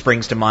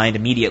springs to mind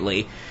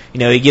immediately.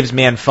 He gives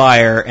man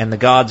fire, and the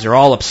gods are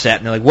all upset,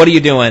 and they're like, what are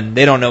you doing?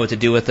 They don't know what to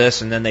do with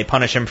this, and then they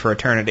punish him for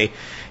eternity.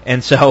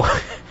 And so,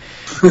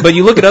 but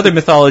you look at other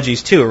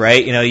mythologies too,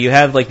 right? You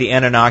have like the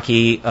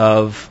Anunnaki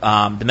of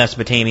the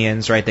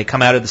Mesopotamians, right? They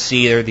come out of the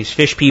sea, they're these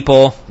fish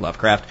people,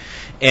 Lovecraft,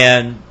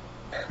 and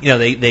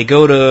they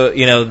go to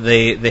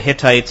the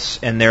Hittites,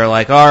 and they're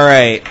like, all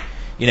right,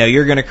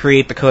 you're going to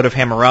create the Code of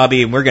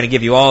Hammurabi, and we're going to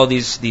give you all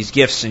these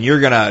gifts, and you're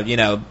going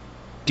to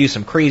do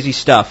some crazy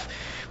stuff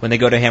when they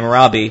go to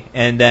Hammurabi.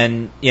 And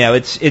then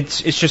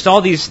it's just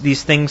all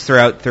these things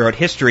throughout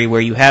history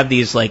where you have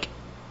these like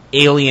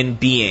alien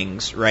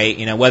beings, right?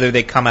 You know, whether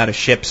they come out of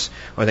ships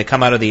or they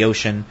come out of the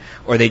ocean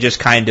or they just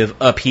kind of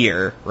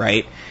appear,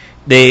 right?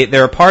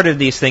 They're a part of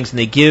these things, and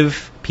they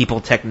give people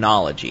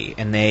technology,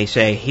 and they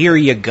say, here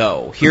you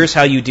go. Here's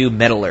how you do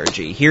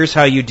metallurgy. Here's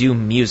how you do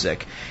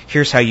music.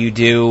 Here's how you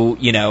do,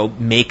 you know,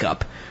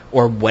 makeup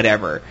or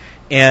whatever.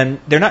 And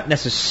they're not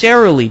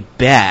necessarily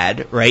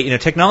bad, right? You know,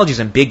 technology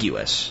is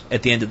ambiguous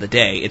at the end of the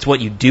day. It's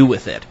what you do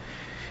with it.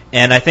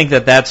 And I think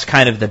that that's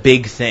kind of the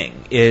big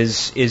thing,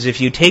 is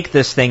if you take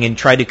this thing and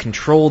try to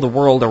control the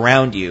world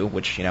around you,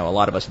 which, you know, a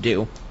lot of us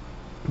do,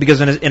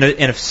 because in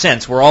a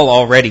sense, we're all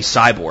already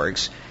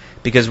cyborgs,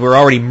 because we're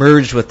already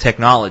merged with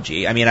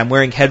technology. I mean, I'm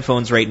wearing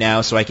headphones right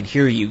now so I can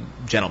hear you,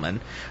 gentlemen.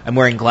 I'm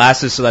wearing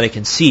glasses so that I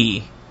can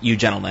see you,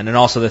 gentlemen, and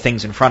also the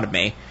things in front of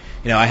me.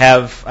 You know, I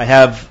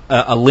have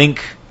a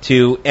link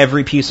to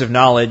every piece of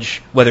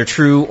knowledge, whether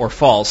true or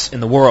false,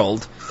 in the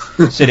world,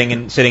 sitting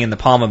in the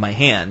palm of my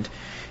hand.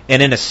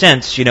 And in a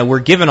sense, you know, we're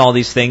given all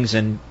these things,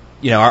 and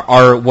you know,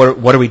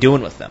 what are we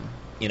doing with them?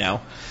 You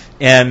know,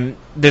 and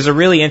there's a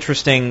really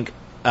interesting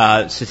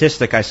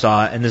statistic I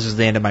saw, and this is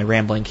the end of my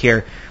rambling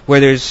here, where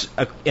there's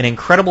an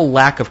incredible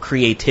lack of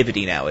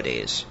creativity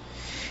nowadays.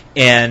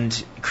 And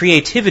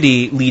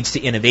creativity leads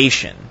to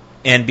innovation.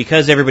 And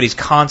because everybody's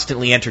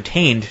constantly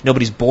entertained,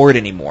 nobody's bored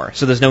anymore.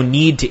 So there's no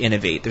need to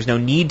innovate. There's no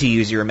need to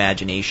use your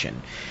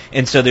imagination.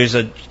 And so there's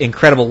an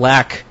incredible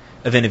lack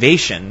of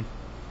innovation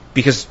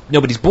because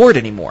nobody's bored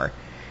anymore.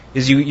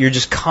 You're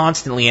just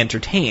constantly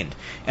entertained.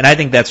 And I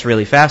think that's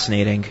really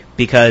fascinating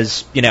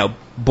because, you know,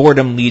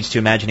 boredom leads to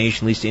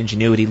imagination, leads to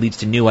ingenuity, leads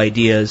to new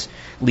ideas,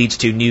 leads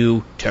to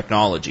new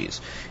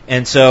technologies.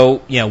 And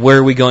so, you know, where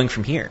are we going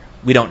from here?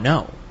 We don't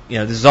know. You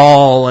know, this is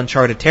all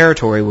uncharted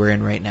territory we're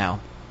in right now.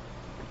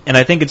 And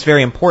I think it's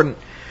very important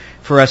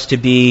for us to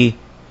be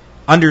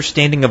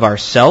understanding of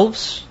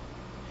ourselves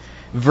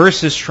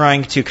versus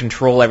trying to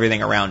control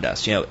everything around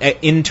us. You know,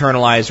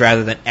 internalize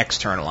rather than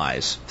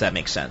externalize, if that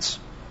makes sense.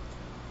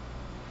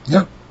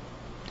 Yeah.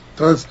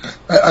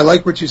 I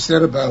like what you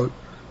said about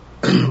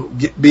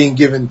being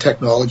given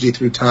technology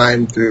through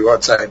time, through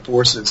outside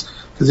forces.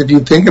 Because if you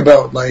think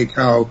about like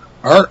how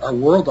our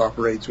world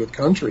operates with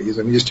countries,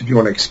 I mean, just if you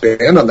want to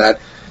expand on that,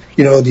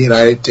 you know, the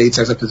United States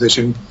has a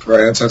position,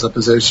 France has a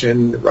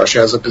position, Russia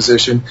has a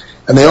position,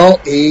 and they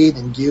all aid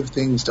and give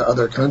things to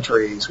other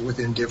countries with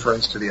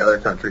indifference to the other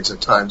countries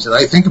at times. And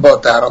I think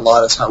about that a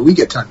lot as how we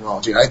get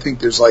technology. I don't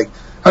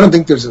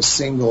think there's a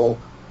single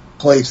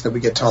place that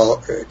we get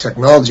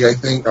technology. I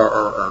think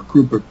our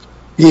group of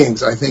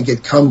beings, I think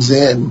it comes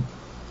in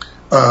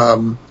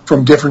from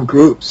different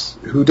groups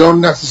who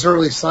don't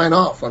necessarily sign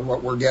off on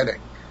what we're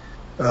getting.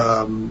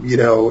 You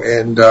know,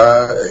 and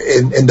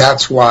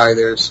that's why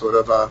there's sort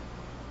of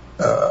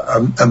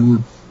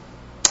an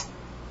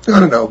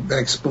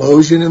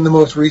explosion in the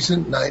most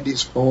recent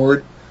 90s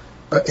forward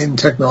in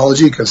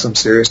technology, because some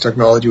serious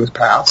technology was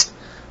passed.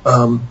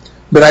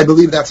 But I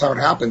believe that's how it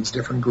happens.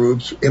 Different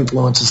groups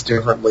influence us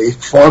differently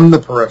from the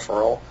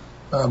peripheral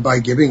by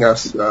giving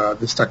us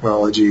this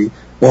technology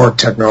or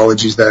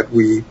technologies that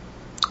we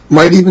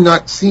might even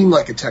not seem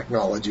like a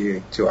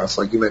technology to us,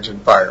 like you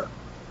mentioned, fire.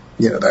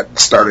 You know, that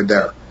started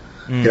there.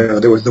 You know,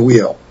 there was the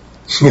wheel.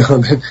 You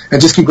know,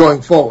 and just keep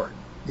going forward.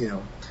 You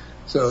know,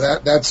 so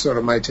that's sort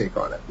of my take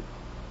on it.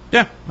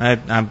 Yeah,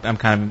 I'm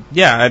kind of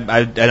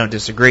I don't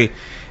disagree.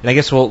 And I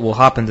guess we'll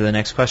hop into the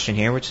next question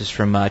here, which is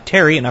from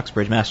Terry in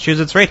Uxbridge,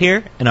 Massachusetts, right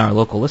here in our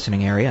local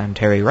listening area. And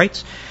Terry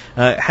writes,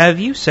 you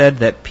have said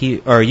that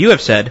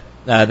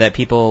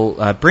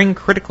people bring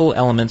critical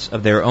elements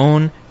of their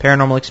own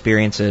paranormal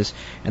experiences,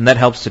 and that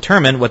helps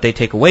determine what they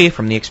take away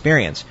from the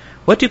experience.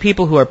 What do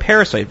people who are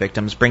parasite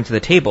victims bring to the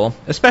table,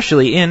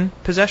 especially in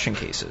possession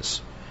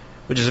cases?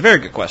 Which is a very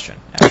good question,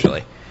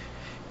 actually.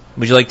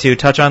 Would you like to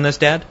touch on this,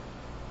 Dad?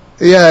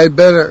 Yeah, I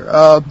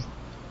better.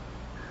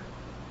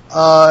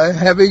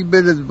 Having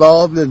been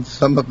involved in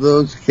some of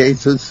those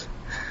cases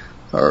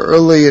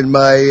early in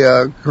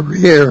my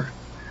career,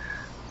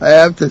 I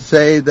have to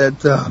say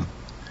that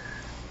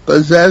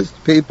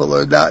possessed people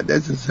are not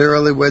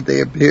necessarily what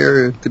they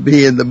appear to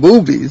be in the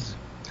movies.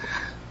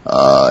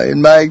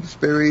 In my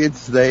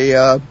experience,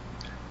 there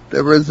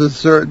was a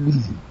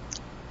certain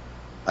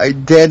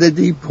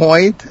identity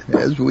point,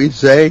 as we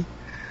say,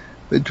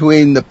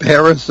 between the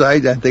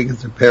parasite, I think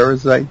it's a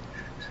parasite,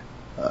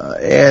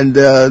 and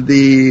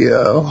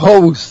the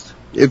host,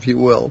 if you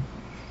will.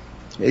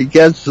 It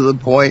gets to the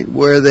point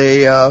where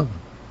they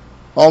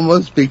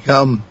almost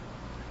become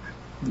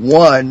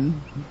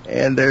one,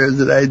 and there's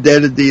an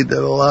identity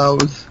that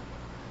allows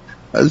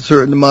a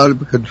certain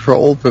amount of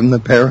control from the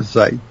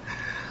parasite.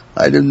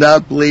 I do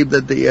not believe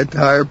that the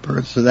entire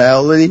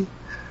personality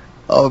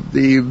of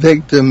the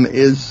victim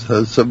is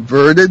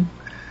subverted,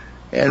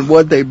 and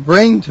what they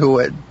bring to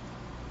it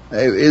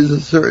is a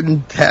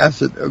certain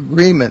tacit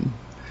agreement.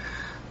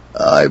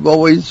 I've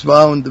always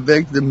found the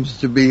victims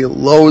to be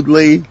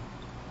loathly,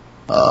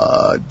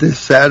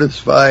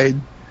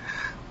 dissatisfied,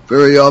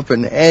 very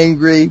often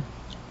angry,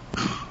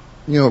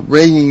 you know,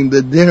 ringing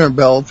the dinner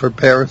bell for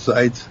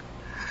parasites.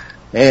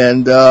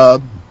 And I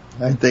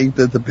think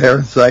that the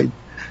parasite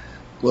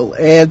will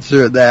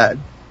answer that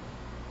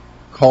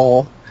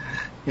call.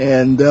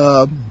 And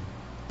I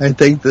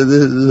think that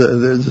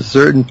there's a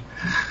certain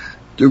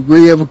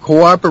degree of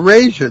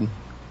cooperation.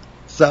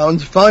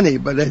 Sounds funny,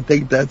 but I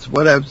think that's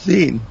what I've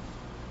seen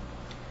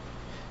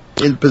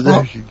in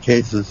possession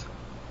cases.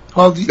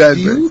 Paul,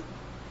 do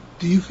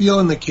you feel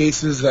in the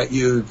cases that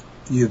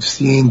you've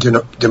seen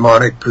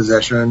demonic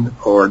possession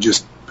or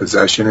just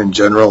possession in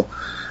general,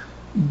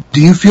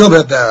 do you feel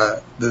that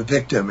the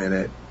victim in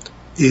it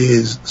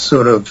is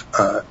sort of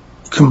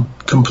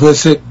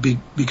complicit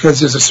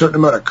because there's a certain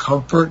amount of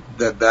comfort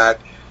that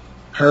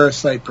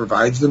parasite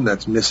provides them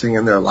that's missing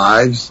in their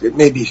lives? It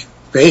may be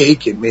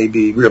fake, it may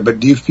be real, but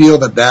do you feel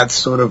that that's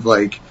sort of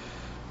like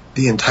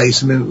the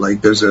enticement,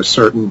 like there's a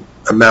certain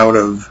amount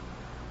of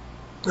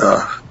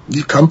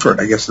comfort,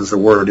 I guess is the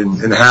word,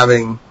 in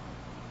having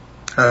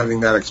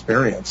that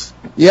experience?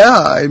 Yeah,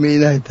 I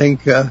mean, I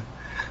think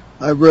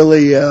I've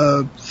really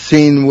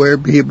seen where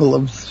people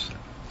have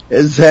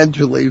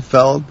essentially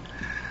felt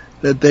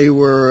that they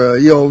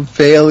were,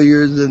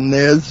 failures in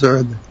this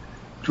or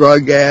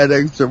drug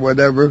addicts or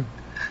whatever,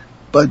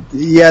 but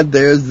yet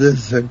there's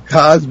this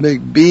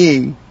cosmic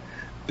being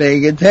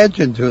paying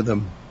attention to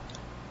them.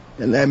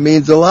 And that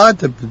means a lot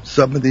to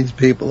some of these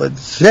people.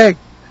 It's sick,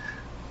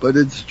 but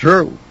it's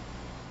true.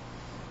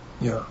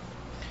 Yeah.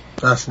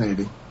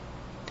 Fascinating.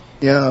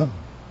 Yeah.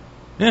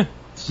 Yeah.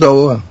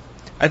 So,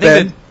 I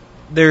think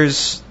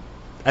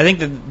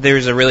that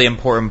there's a really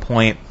important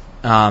point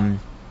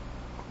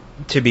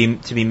to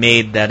be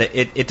made, that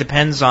it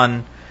depends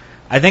on,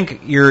 I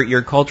think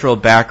your cultural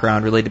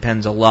background really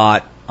depends a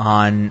lot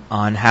on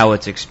how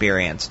it's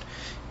experienced.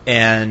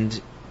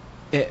 And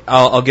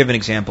I'll give an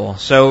example.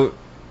 So,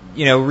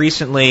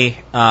 recently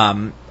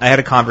I had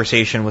a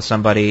conversation with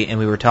somebody, and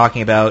we were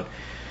talking about,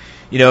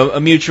 a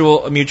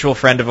mutual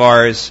friend of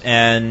ours,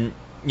 and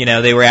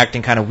they were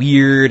acting kind of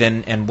weird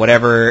and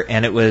whatever,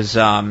 and it was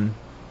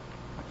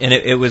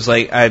it was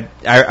like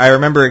I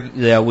remember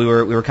we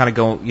were kind of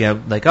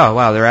going, like, oh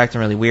wow, they're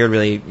acting really weird,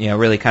 really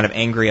really kind of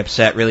angry,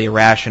 upset, really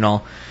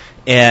irrational,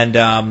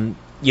 and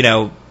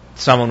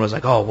someone was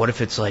like, oh, what if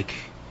it's like,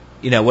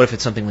 what if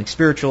it's something like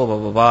spiritual, blah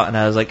blah blah, and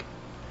I was like,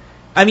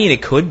 I mean,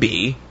 it could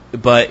be.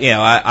 But,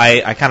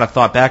 I kind of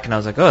thought back and I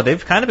was like, oh,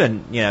 they've kind of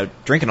been,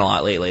 drinking a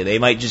lot lately. They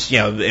might just,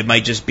 it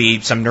might just be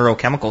some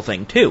neurochemical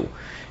thing too.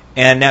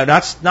 And now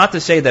not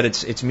to say that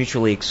it's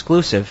mutually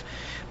exclusive,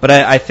 but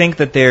I think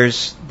that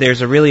there's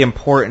a really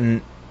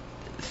important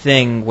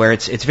thing where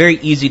it's very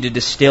easy to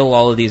distill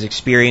all of these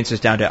experiences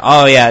down to,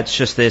 oh yeah, it's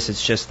just this,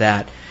 it's just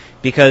that.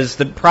 Because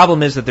the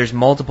problem is that there's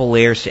multiple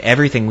layers to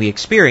everything we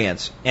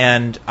experience.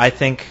 And I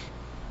think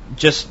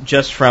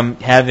just from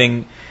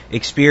having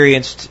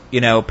experienced,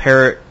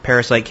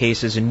 parasite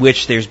cases in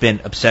which there's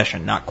been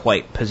obsession, not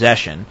quite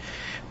possession,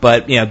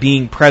 but,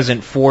 being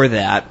present for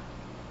that,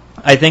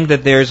 I think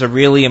that there's a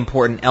really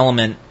important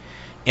element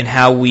in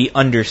how we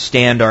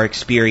understand our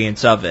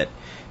experience of it,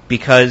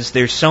 because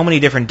there's so many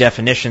different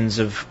definitions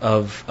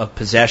of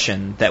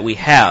possession that we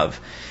have.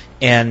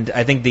 And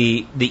I think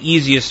the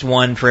easiest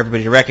one for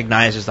everybody to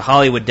recognize is the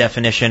Hollywood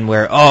definition,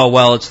 where, oh,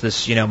 well, it's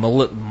this,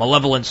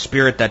 malevolent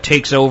spirit that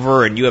takes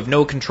over and you have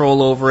no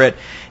control over it.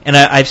 And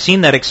I've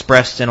seen that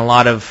expressed in a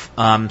lot of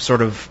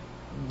sort of,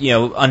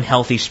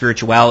 unhealthy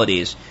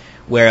spiritualities,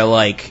 where,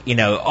 like,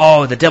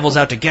 oh, the devil's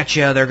out to get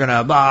you, they're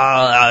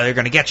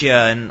gonna get you,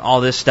 and all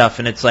this stuff.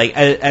 And it's like,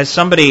 as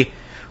somebody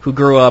who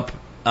grew up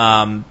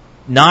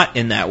not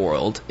in that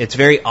world, it's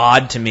very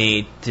odd to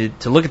me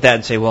to look at that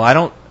and say, well, I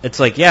don't. It's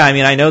like, yeah, I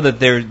mean, I know that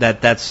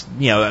that's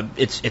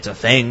it's a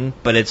thing,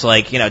 but it's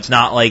like, it's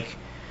not like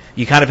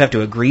you kind of have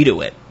to agree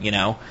to it,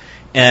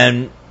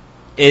 and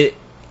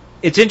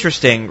it's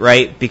interesting,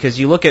 right? Because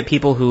you look at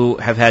people who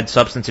have had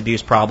substance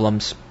abuse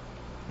problems,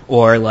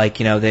 or like,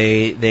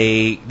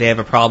 they have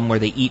a problem where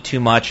they eat too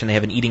much and they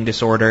have an eating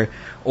disorder,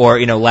 or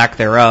lack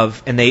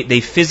thereof, and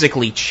they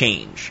physically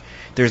change.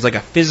 There's like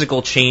a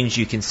physical change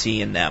you can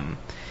see in them,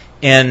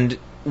 and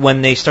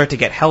when they start to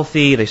get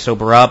healthy, they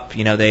sober up,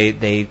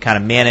 they kind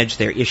of manage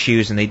their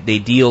issues, and they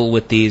deal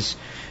with these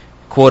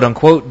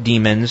quote-unquote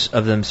demons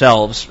of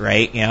themselves,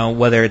 right?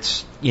 Whether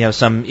it's,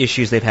 some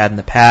issues they've had in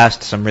the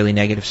past, some really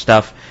negative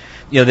stuff,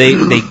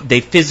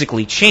 they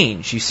physically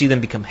change. You see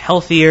them become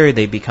healthier,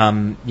 they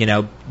become,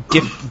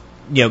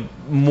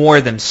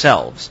 more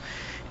themselves.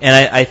 And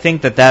I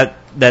think that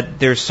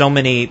there's so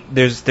many,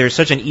 there's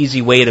such an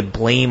easy way to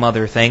blame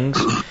other things,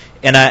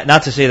 and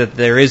not to say that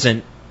there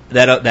isn't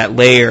that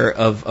layer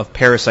of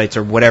parasites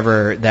or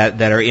whatever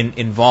that are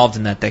involved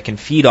in that can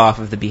feed off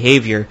of the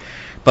behavior,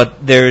 but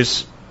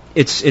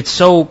it's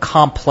so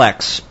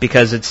complex,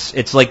 because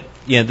it's like,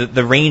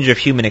 the range of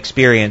human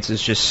experience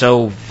is just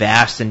so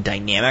vast and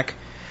dynamic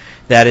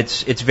that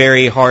it's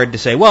very hard to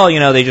say, well,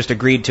 they just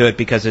agreed to it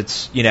because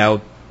it's,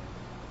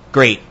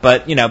 great.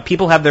 But,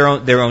 people have their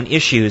own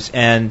issues,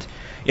 and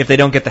if they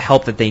don't get the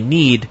help that they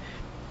need,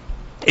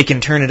 it can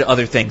turn into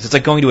other things. It's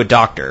like going to a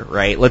doctor,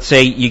 right? Let's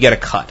say you get a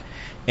cut,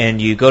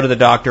 and you go to the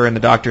doctor, and the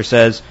doctor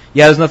says,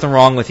 yeah, there's nothing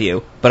wrong with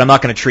you, but I'm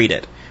not going to treat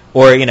it.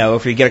 Or,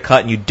 if you get a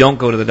cut and you don't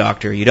go to the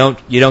doctor, you don't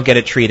get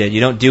it treated, you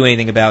don't do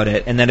anything about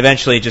it, and then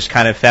eventually it just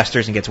kind of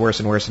festers and gets worse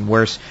and worse and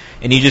worse,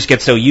 and you just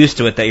get so used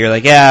to it that you're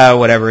like, yeah,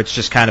 whatever, it's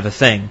just kind of a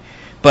thing.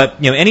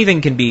 But,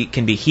 anything can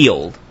be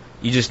healed.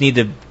 You just need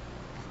to,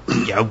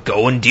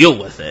 go and deal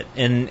with it.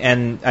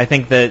 And I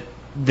think that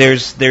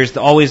there's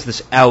always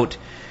this out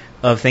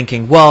of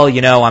thinking, well,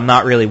 I'm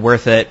not really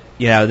worth it.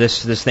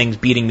 This thing's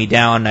beating me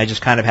down, and I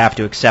just kind of have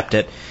to accept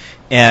it.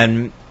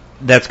 And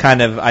that's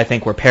kind of, I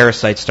think, where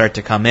parasites start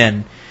to come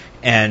in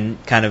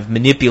and kind of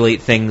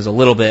manipulate things a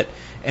little bit.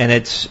 And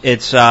it's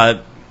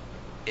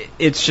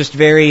just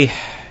very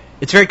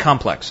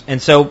complex.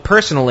 And so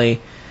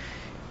personally,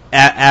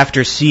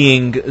 after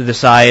seeing the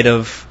side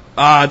of,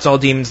 it's all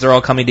demons, they're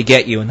all coming to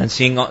get you, and then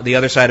seeing the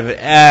other side of it,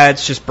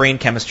 it's just brain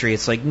chemistry.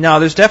 It's like, no,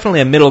 there's definitely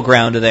a middle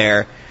ground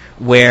there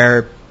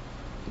where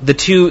the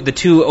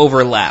two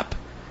overlap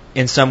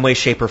in some way,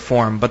 shape, or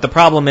form. But the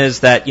problem is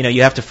that,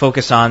 you have to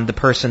focus on the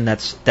person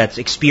that's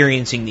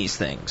experiencing these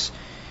things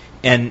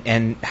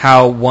and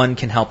how one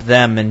can help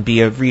them and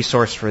be a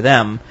resource for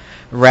them,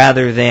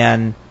 rather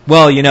than,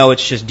 well,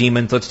 it's just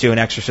demons, let's do an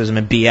exorcism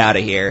and be out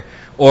of here.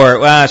 Or,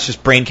 well, it's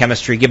just brain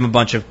chemistry, give them a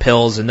bunch of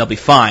pills and they'll be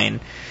fine.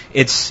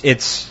 It's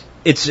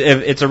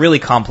a really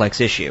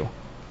complex issue.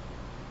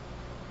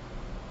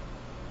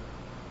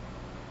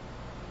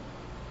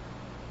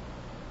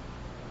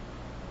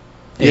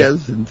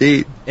 Yes,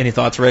 indeed. Any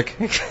thoughts, Rick?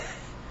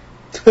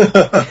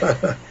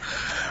 Well,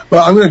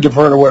 I'm going to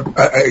defer to what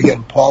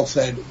again Paul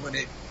said when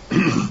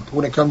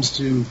it comes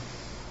to,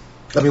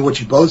 what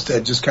you both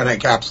said just kind of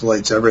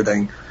encapsulates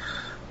everything.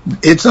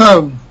 It's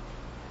that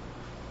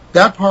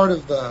part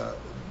of the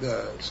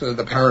sort of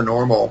the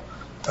paranormal,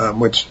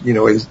 which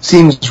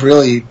seems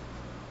really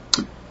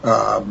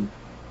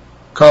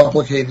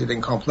complicated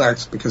and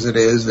complex because it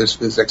is. There's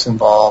physics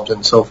involved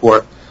and so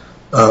forth.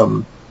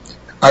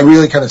 I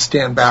really kind of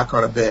stand back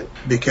on a bit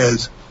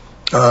because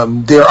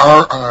there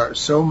are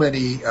so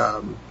many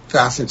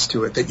facets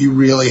to it that you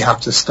really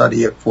have to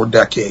study it for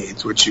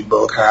decades, which you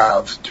both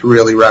have, to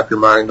really wrap your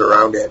mind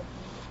around it.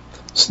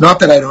 It's not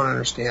that I don't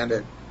understand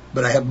it,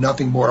 but I have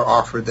nothing more to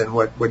offer than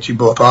what you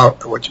both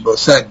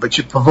said. But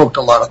you provoked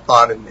a lot of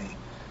thought in me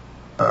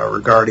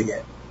regarding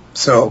it.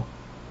 So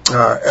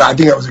I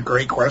think that was a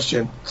great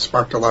question.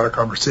 Sparked a lot of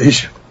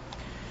conversation.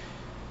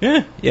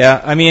 Yeah.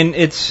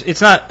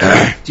 It's not.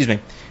 Excuse me.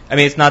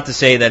 It's not to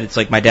say that it's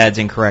like my dad's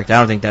incorrect. I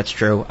don't think that's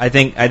true. I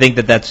think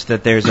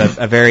that there's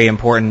a very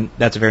important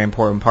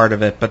part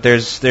of it. But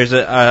there's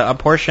a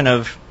portion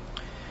of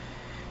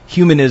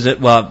humanism.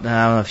 Well, I don't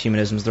know if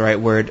humanism is the right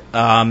word.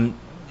 Kind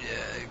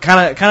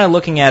of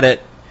looking at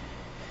it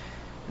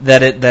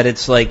that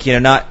it's like,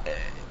 not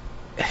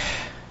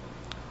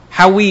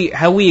how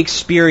we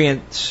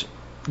experience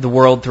the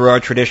world through our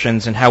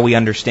traditions and how we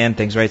understand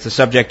things, right? It's a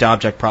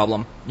subject-object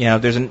problem.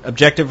 There's an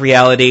objective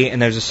reality and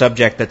there's a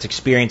subject that's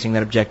experiencing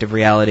that objective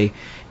reality,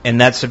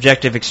 and that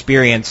subjective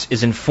experience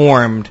is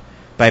informed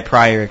by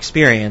prior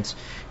experience.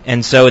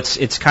 And so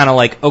it's kind of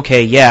like,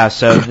 okay, yeah,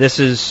 so this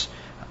is,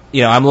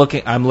 I'm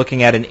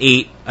looking at an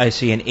 8, I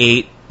see an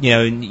 8,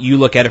 you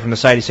look at it from the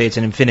side, you say it's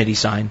an infinity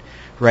sign,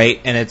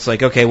 right? And it's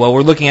like, okay, well,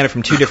 we're looking at it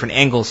from two different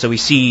angles, so we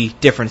see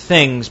different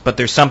things, but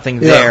there's something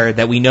there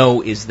that we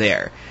know is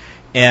there.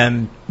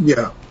 And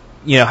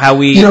how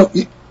we. I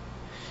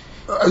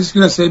was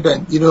going to say,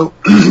 Ben.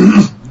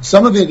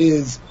 Some of it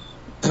is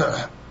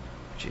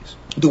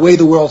the way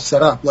the world's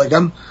set up. Like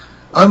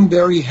I'm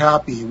very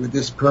happy with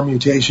this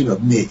permutation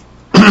of me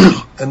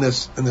in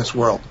this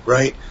world.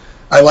 Right?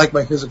 I like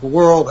my physical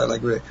world.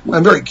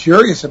 I'm very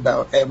curious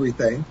about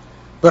everything,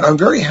 but I'm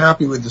very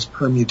happy with this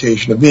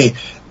permutation of me.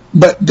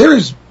 But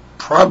there's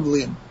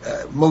probably,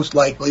 most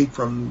likely,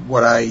 from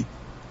what I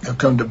have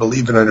come to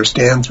believe and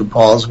understand through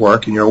Paul's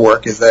work and your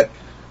work, is that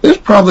there's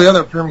probably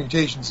other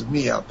permutations of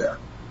me out there.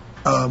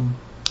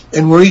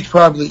 And we're each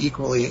probably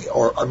equally,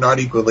 or not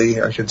equally,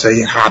 I should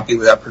say, happy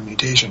with that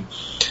permutation.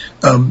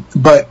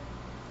 But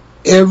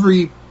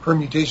every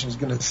permutation is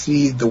going to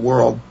see the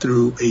world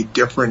through a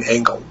different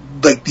angle.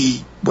 Like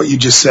what you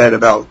just said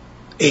about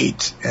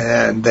 8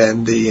 and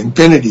then the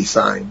infinity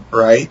sign,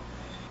 right?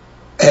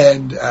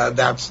 And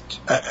that's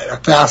a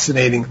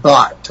fascinating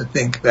thought, to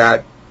think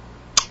that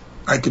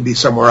I could be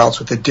somewhere else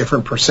with a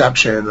different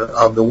perception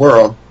of the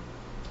world,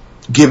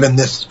 given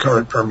this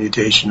current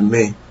permutation of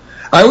me.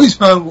 I always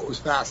found what was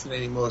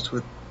fascinating most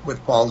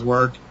with Paul's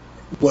work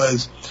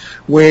was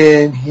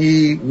when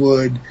he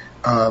would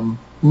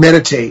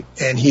meditate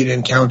and he'd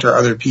encounter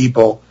other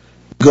people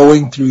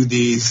going through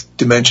these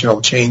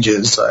dimensional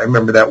changes. I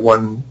remember that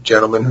one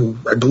gentleman who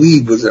I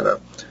believe was in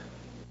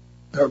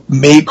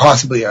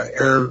possibly an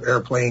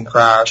airplane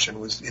crash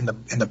and was in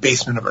the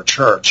basement of a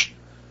church.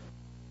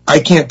 I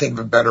can't think of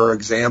a better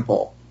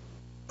example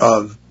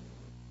of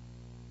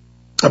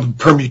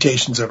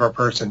permutations of a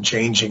person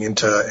changing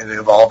into and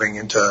evolving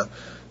into,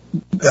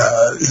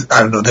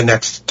 the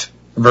next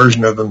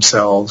version of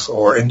themselves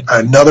or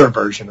another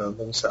version of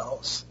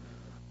themselves.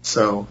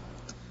 So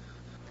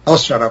I'll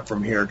shut up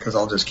from here because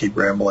I'll just keep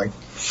rambling.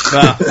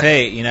 Well,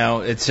 hey,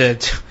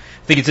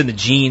 think it's in the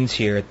genes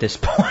here at this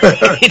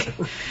point.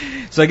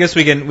 So I guess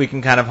we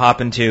can kind of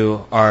hop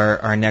into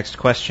our next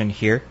question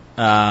here.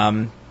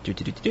 So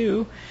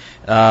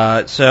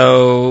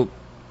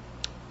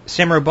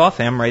Samurai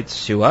Botham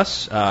writes to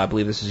us. I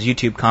believe this is a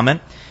YouTube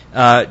comment.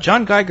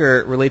 John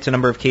Geiger relates a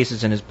number of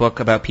cases in his book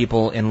about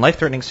people in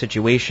life-threatening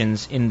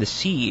situations in the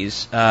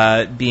seas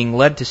being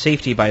led to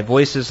safety by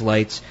voices,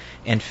 lights,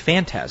 and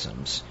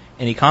phantasms.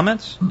 Any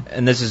comments?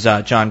 And this is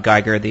John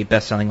Geiger, the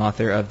best-selling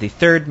author of The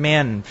Third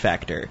Man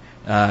Factor,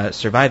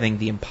 Surviving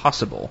the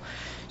Impossible.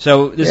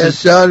 So this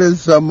is... John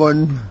is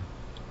someone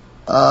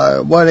I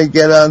want to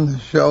get on the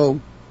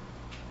show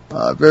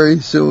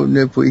very soon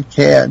if we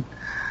can.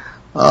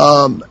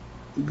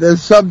 The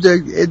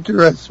subject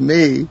interests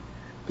me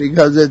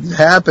because it's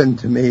happened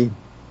to me.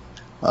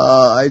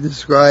 I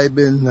describe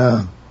in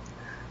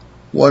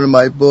one of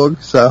my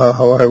books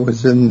how I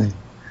was in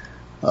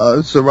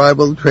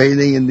survival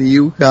training in the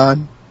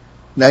Yukon,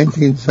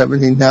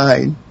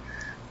 1979,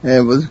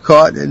 and was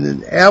caught in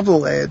an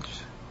avalanche,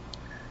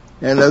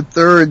 and a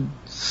third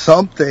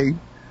something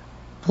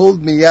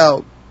pulled me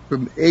out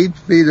from 8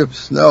 feet of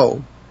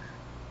snow.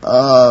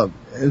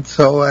 And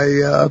so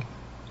I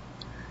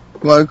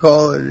want to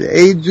call it an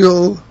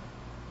angel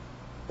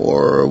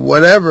or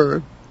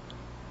whatever,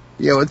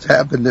 it's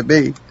happened to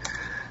me.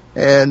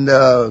 And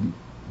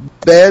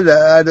Ben,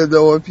 I don't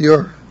know if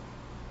your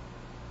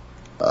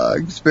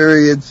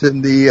experience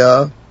in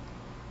the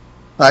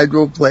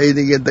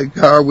hydroplaning in the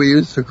car we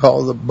used to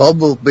call the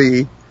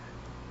Bumblebee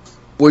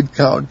would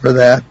count for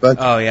that, but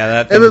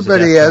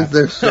everybody has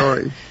their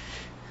story.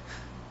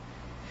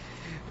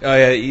 Oh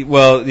yeah,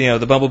 well,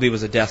 the Bumblebee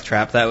was a death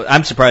trap.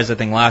 I'm surprised that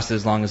thing lasted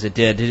as long as it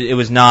did. It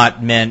was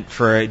not meant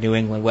for New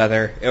England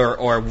weather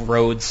or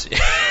roads.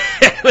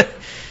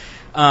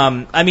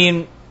 I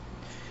mean,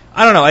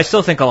 I don't know. I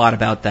still think a lot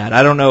about that.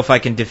 I don't know if I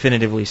can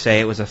definitively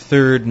say it was a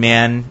third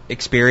man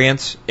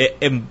experience.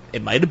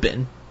 It might have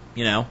been,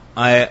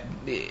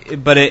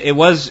 but it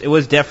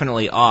was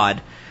definitely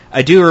odd.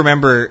 I do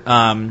remember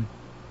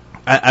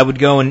I would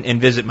go and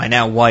visit my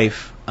now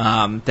wife,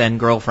 then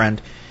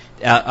girlfriend,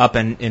 up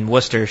in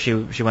Worcester.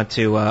 She went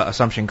to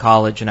Assumption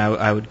College, and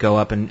I would go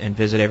up and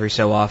visit every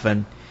so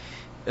often.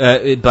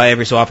 By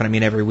every so often, I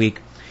mean every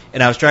week.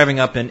 And I was driving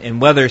up in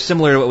weather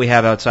similar to what we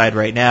have outside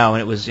right now,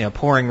 and it was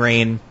pouring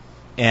rain.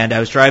 And I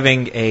was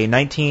driving a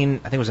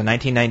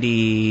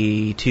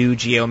 1992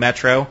 Geo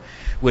Metro,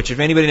 which, if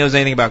anybody knows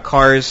anything about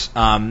cars,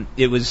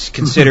 it was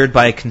considered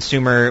by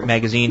Consumer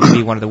Magazine to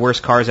be one of the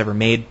worst cars ever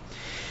made.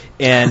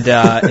 And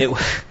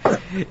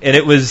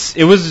it was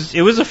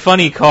a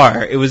funny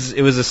car. It was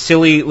a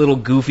silly little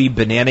goofy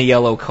banana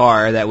yellow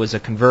car that was a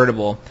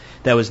convertible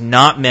that was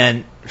not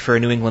meant for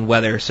New England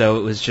weather. So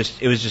it was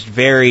just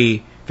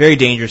very, very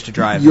dangerous to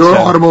drive. Your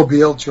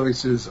automobile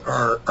choices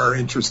are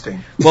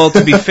interesting. Well,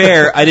 to be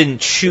fair, I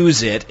didn't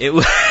choose it. It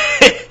was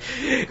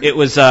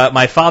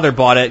my father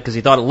bought it because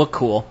he thought it looked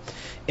cool,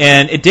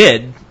 and it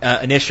did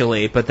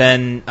initially. But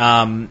then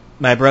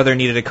my brother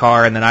needed a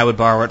car, and then I would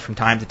borrow it from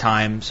time to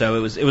time. So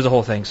it was a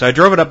whole thing. So I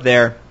drove it up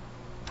there,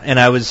 and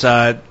I was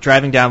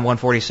driving down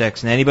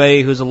 146. And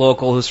anybody who's a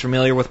local who's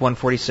familiar with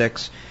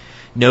 146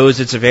 knows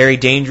it's a very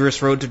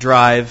dangerous road to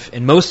drive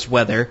in most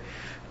weather.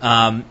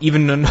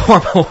 Even in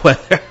normal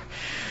weather.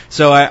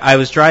 So I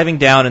was driving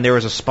down, and there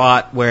was a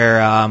spot where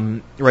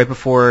right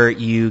before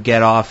you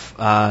get off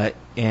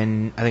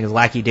in, I think it's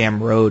Lackey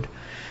Dam Road,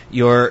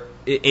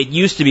 it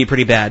used to be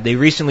pretty bad. They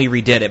recently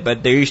redid it,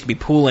 but there used to be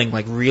pooling,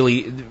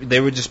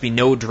 there would just be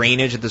no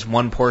drainage at this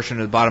one portion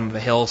of the bottom of a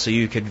hill, so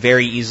you could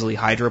very easily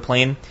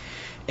hydroplane.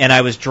 And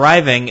I was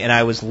driving, and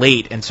I was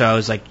late, and so I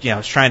was I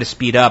was trying to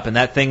speed up, and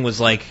that thing was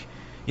you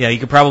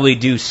could probably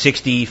do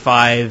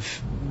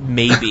 65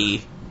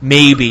 maybe.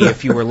 Maybe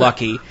if you were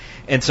lucky.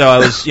 And so I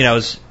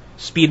was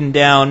speeding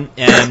down,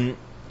 and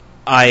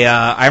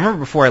I remember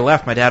before I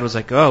left, my dad was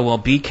like, "Oh, well,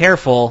 be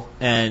careful,"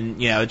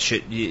 and he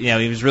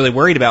was really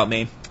worried about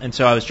me. And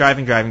so I was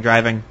driving,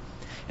 and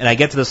I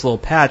get to this little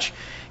patch,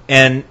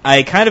 and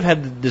I kind of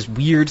had this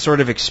weird sort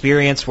of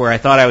experience where I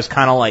thought I was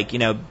kind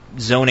of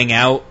zoning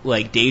out,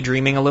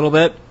 daydreaming a little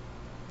bit.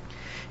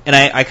 And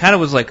I kind of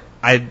was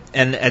and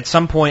at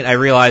some point I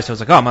realized I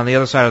was I'm on the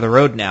other side of the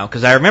road now,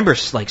 because I remember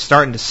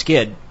starting to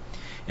skid.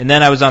 And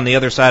then I was on the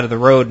other side of the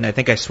road, and I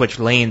think I switched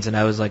lanes, and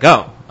I was like,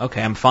 oh,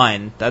 okay, I'm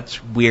fine.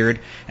 That's weird.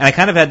 And I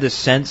kind of had this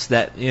sense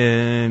that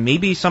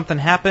maybe something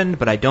happened,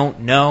 but I don't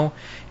know.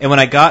 And when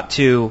I got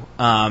to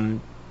my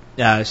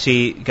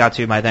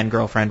then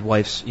girlfriend,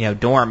 wife's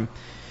dorm,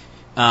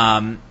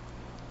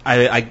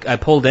 I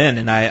pulled in,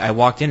 and I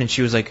walked in, and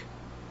she was like,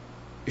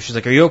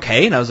 "Are you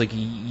okay?" And I was like,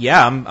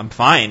 "Yeah, I'm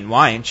fine.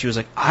 Why?" And she was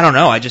like, "I don't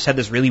know. I just had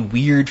this really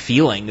weird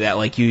feeling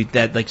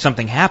that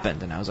something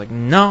happened." And I was like,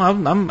 "No,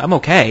 I'm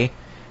okay.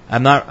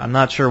 I'm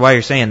not sure why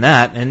you're saying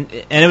that." And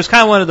it was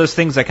kind of one of those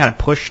things I kind of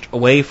pushed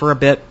away for a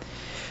bit.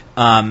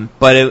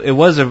 But it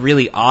was a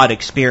really odd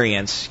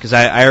experience, because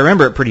I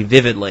remember it pretty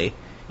vividly,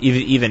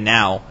 even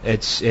now.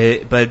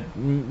 But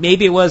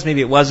maybe it was,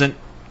 maybe it wasn't.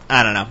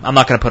 I don't know. I'm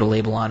not going to put a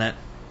label on it.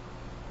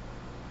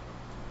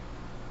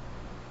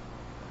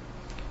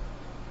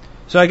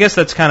 So I guess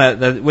that's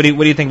kind of what do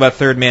you think about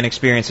third man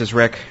experiences,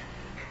 Rick?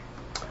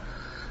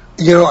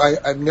 You know,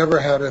 I've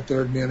never had a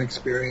third man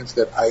experience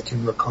that I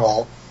can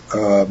recall,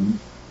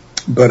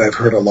 but I've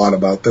heard a lot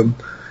about them.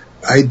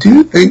 I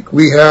do think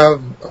we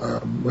have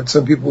what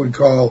some people would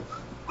call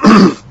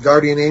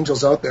guardian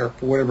angels out there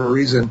for whatever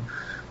reason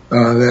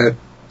that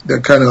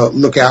kind of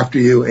look after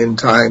you in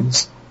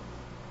times.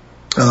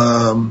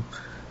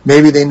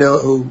 Maybe they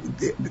know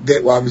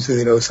well, obviously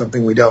they know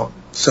something we don't.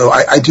 So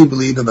I do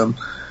believe in them.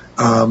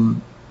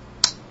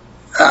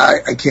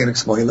 I can't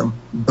explain them,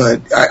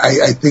 but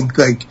I think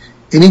like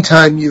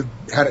anytime you've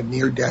had a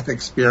near-death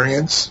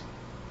experience,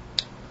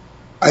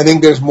 I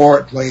think there's more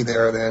at play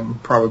there than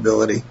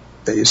probability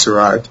that you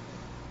survived.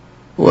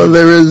 Well,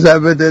 there is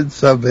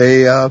evidence of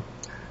a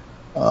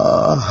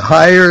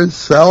higher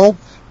self,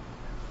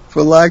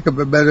 for lack of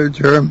a better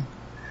term.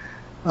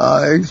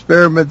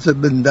 Experiments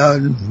have been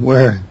done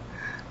where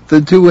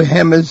the two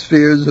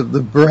hemispheres of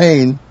the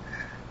brain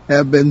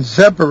have been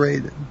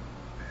separated,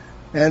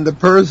 and the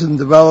person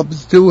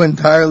develops two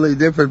entirely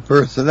different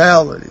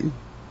personalities.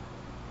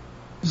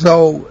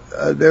 So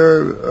there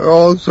are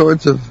all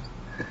sorts of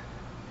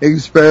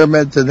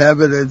experiments and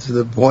evidence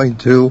that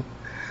point to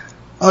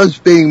us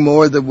being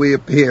more than we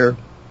appear.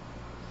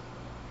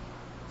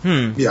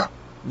 Yeah.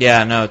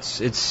 Yeah, no,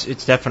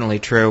 it's definitely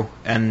true,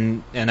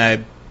 and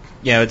I,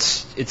 you know,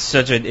 it's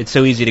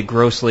so easy to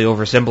grossly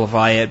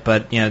oversimplify it,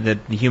 but you know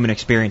the human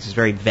experience is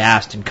very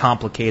vast and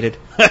complicated.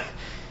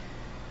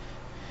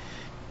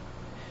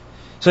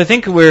 So I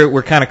think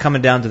we're kind of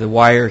coming down to the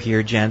wire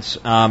here, gents.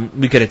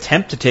 We could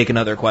attempt to take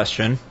another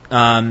question.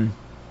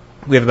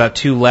 We have about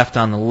 2 left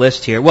on the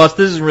list here. Well, this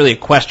isn't really a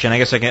question. I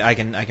guess I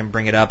can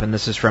bring it up, and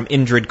this is from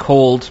Indrid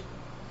Cold.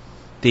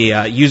 The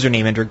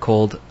username Indrid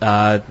Cold,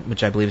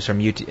 which I believe is from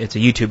YouTube. It's a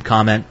YouTube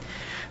comment.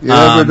 You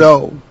never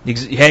know.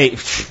 Hey,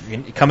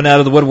 coming out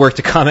of the woodwork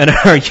to comment on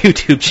our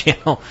YouTube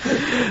channel.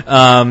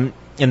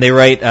 And they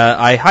write,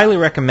 I highly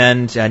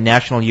recommend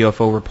National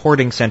UFO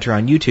Reporting Center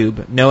on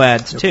YouTube. No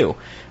ads, too.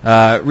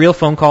 Real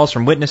phone calls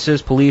from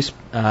witnesses, police,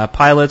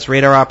 pilots,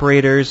 radar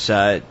operators,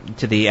 to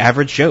the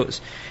average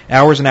Joes.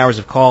 Hours and hours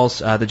of calls.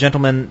 The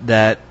gentleman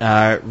that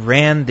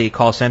ran the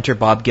call center,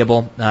 Bob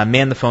Gibble,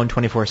 manned the phone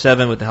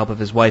 24/7 with the help of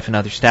his wife and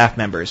other staff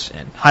members,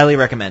 and highly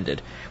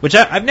recommended. Which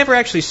I've never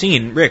actually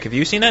seen. Rick, have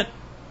you seen it?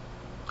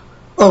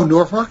 Oh,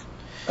 Norfolk?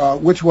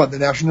 Which one? The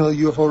National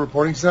UFO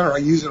Reporting Center? I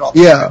use it all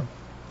the time.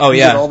 Oh, I use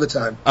yeah. it all the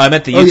time. I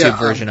meant the YouTube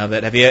version of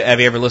it. Have you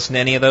ever listened to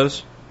any of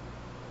those?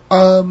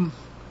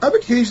 I've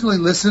occasionally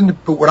listened,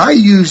 but what I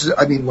use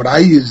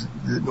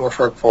the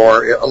Norfolk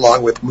for,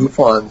 along with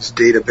MUFON's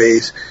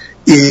database,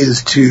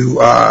 is to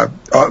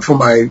for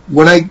my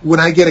when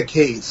I get a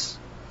case,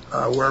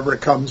 wherever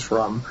it comes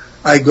from,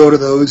 I go to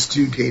those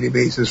 2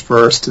 databases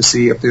first to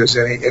see if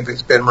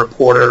it's been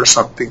reported or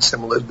something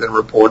similar has been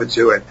reported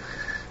to it.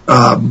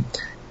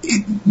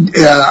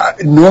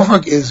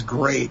 Norfolk is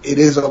great. It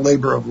is a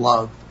labor of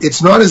love.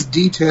 It's not as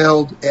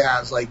detailed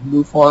as like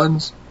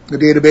MUFON's the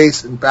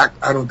database. In fact,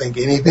 I don't think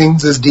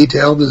anything's as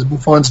detailed as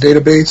MUFON's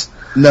database.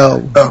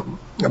 No.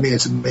 I mean,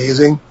 it's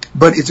amazing.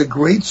 But it's a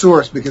great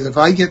source because if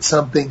I get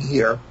something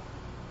here,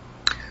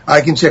 I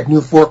can check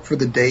Norfolk for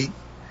the date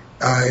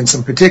and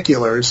some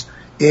particulars,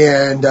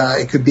 and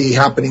it could be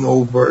happening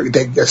over.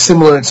 A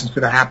similar instance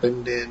could have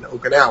happened in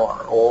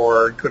Okinawa,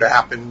 or it could have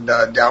happened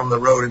down the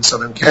road in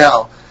Southern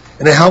Cal,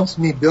 and it helps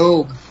me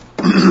build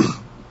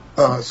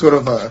sort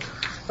of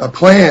a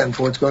plan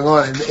for what's going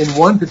on. In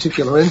one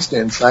particular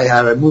instance, I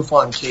had a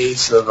MUFON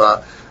case of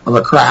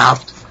a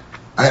craft.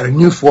 I had a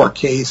Norfolk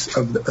case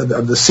of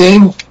the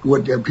same,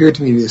 what appeared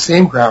to me to be the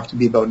same craft, to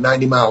be about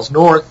 90 miles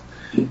north,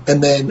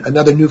 and then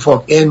another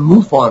Norfolk and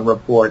MUFON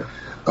report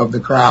of the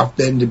craft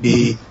then to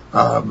be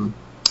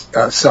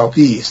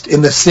southeast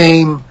in the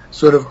same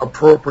sort of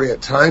appropriate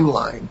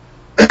timeline.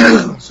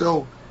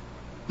 So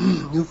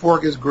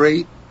Norfolk is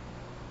great,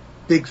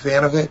 big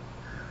fan of it.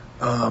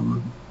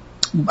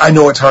 I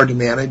know it's hard to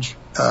manage,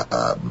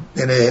 but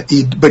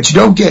you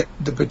don't get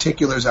the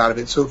particulars out of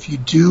it. So if you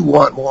do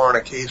want more on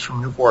a case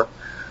from Norfolk,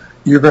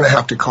 you're going to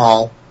have to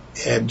call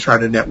and try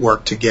to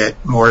network to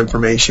get more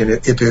information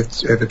if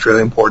it's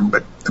really important.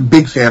 But I'm a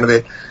big fan of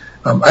it.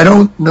 I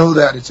don't know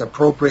that it's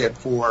appropriate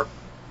for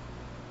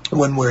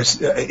when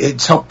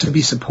it's helped to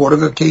be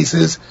supportive of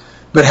cases,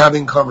 but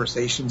having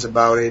conversations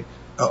about it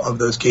of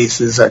those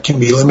cases can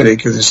be limited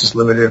because it's just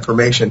limited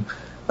information.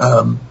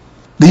 The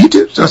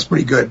YouTube stuff's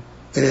pretty good.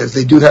 It is.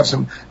 They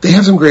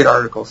have some great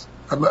articles.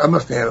 I'm a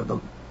fan of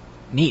them.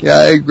 Neat. Yeah,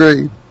 I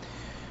agree.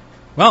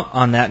 Well,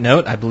 on that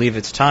note, I believe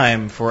it's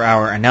time for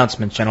our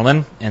announcements,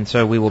 gentlemen. And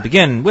so we will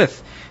begin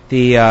with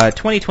the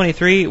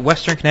 2023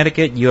 Western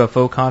Connecticut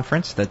UFO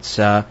Conference that's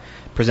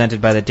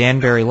presented by the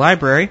Danbury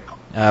Library.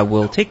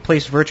 Will take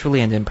place virtually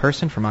and in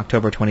person from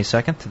October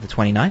 22nd to the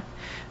 29th.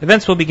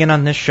 Events will begin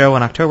on this show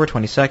on October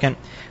 22nd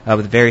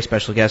with very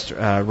special guest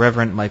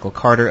Reverend Michael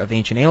Carter of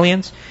Ancient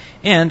Aliens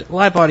and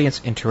live audience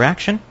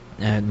interaction.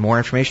 and more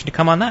information to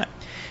come on that.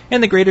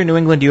 And the Greater New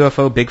England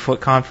UFO Bigfoot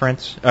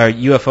Conference,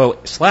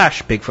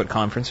 UFO/Bigfoot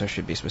Conference, I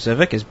should be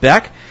specific, is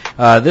back.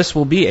 This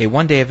will be a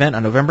one-day event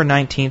on November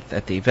 19th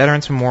at the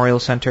Veterans Memorial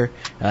Center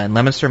in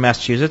Leominster,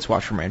 Massachusetts.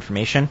 Watch for more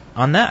information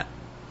on that.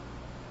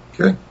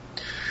 Okay.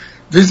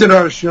 Visit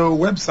our show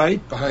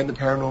website,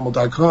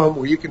 BehindTheParanormal.com,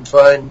 where you can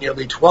find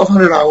nearly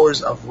 1,200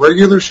 hours of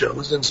regular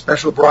shows and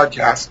special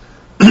broadcasts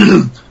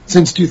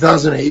since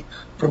 2008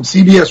 from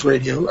CBS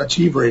Radio,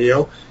 Achieve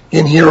Radio,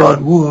 and here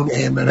on Woon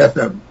AM and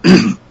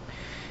FM.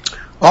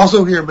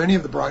 Also hear many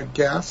of the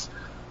broadcasts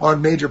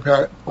on major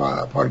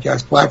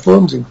podcast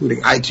platforms,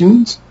 including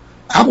iTunes,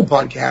 Apple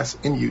Podcasts,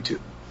 and YouTube.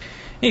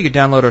 You can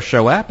download our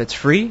show app. It's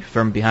free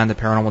from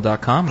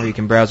BehindTheParanormal.com, where you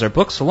can browse our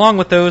books along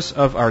with those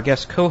of our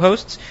guest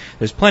co-hosts.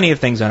 There's plenty of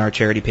things on our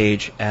charity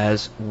page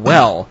as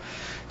well.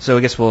 So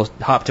I guess we'll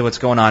hop to what's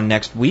going on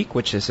next week,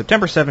 which is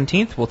September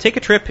 17th. We'll take a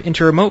trip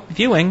into remote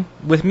viewing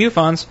with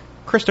MUFON's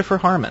Christopher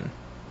Harmon.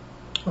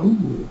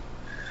 Ooh.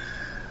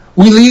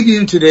 We leave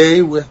you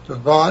today with the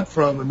thought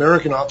from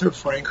American author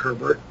Frank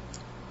Herbert.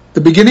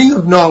 The beginning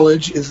of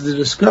knowledge is the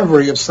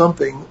discovery of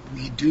something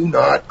we do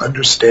not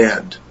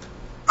understand.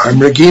 I'm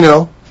Rick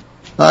Eno.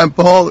 I'm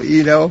Paul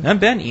Eno. I'm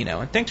Ben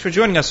Eno. And thanks for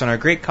joining us on our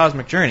great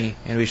cosmic journey.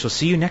 And we shall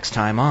see you next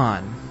time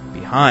on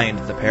Behind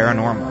the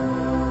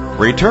Paranormal.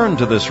 Return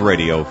to this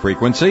radio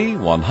frequency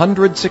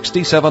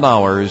 167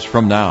 hours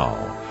from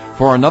now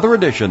for another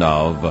edition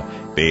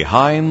of Behind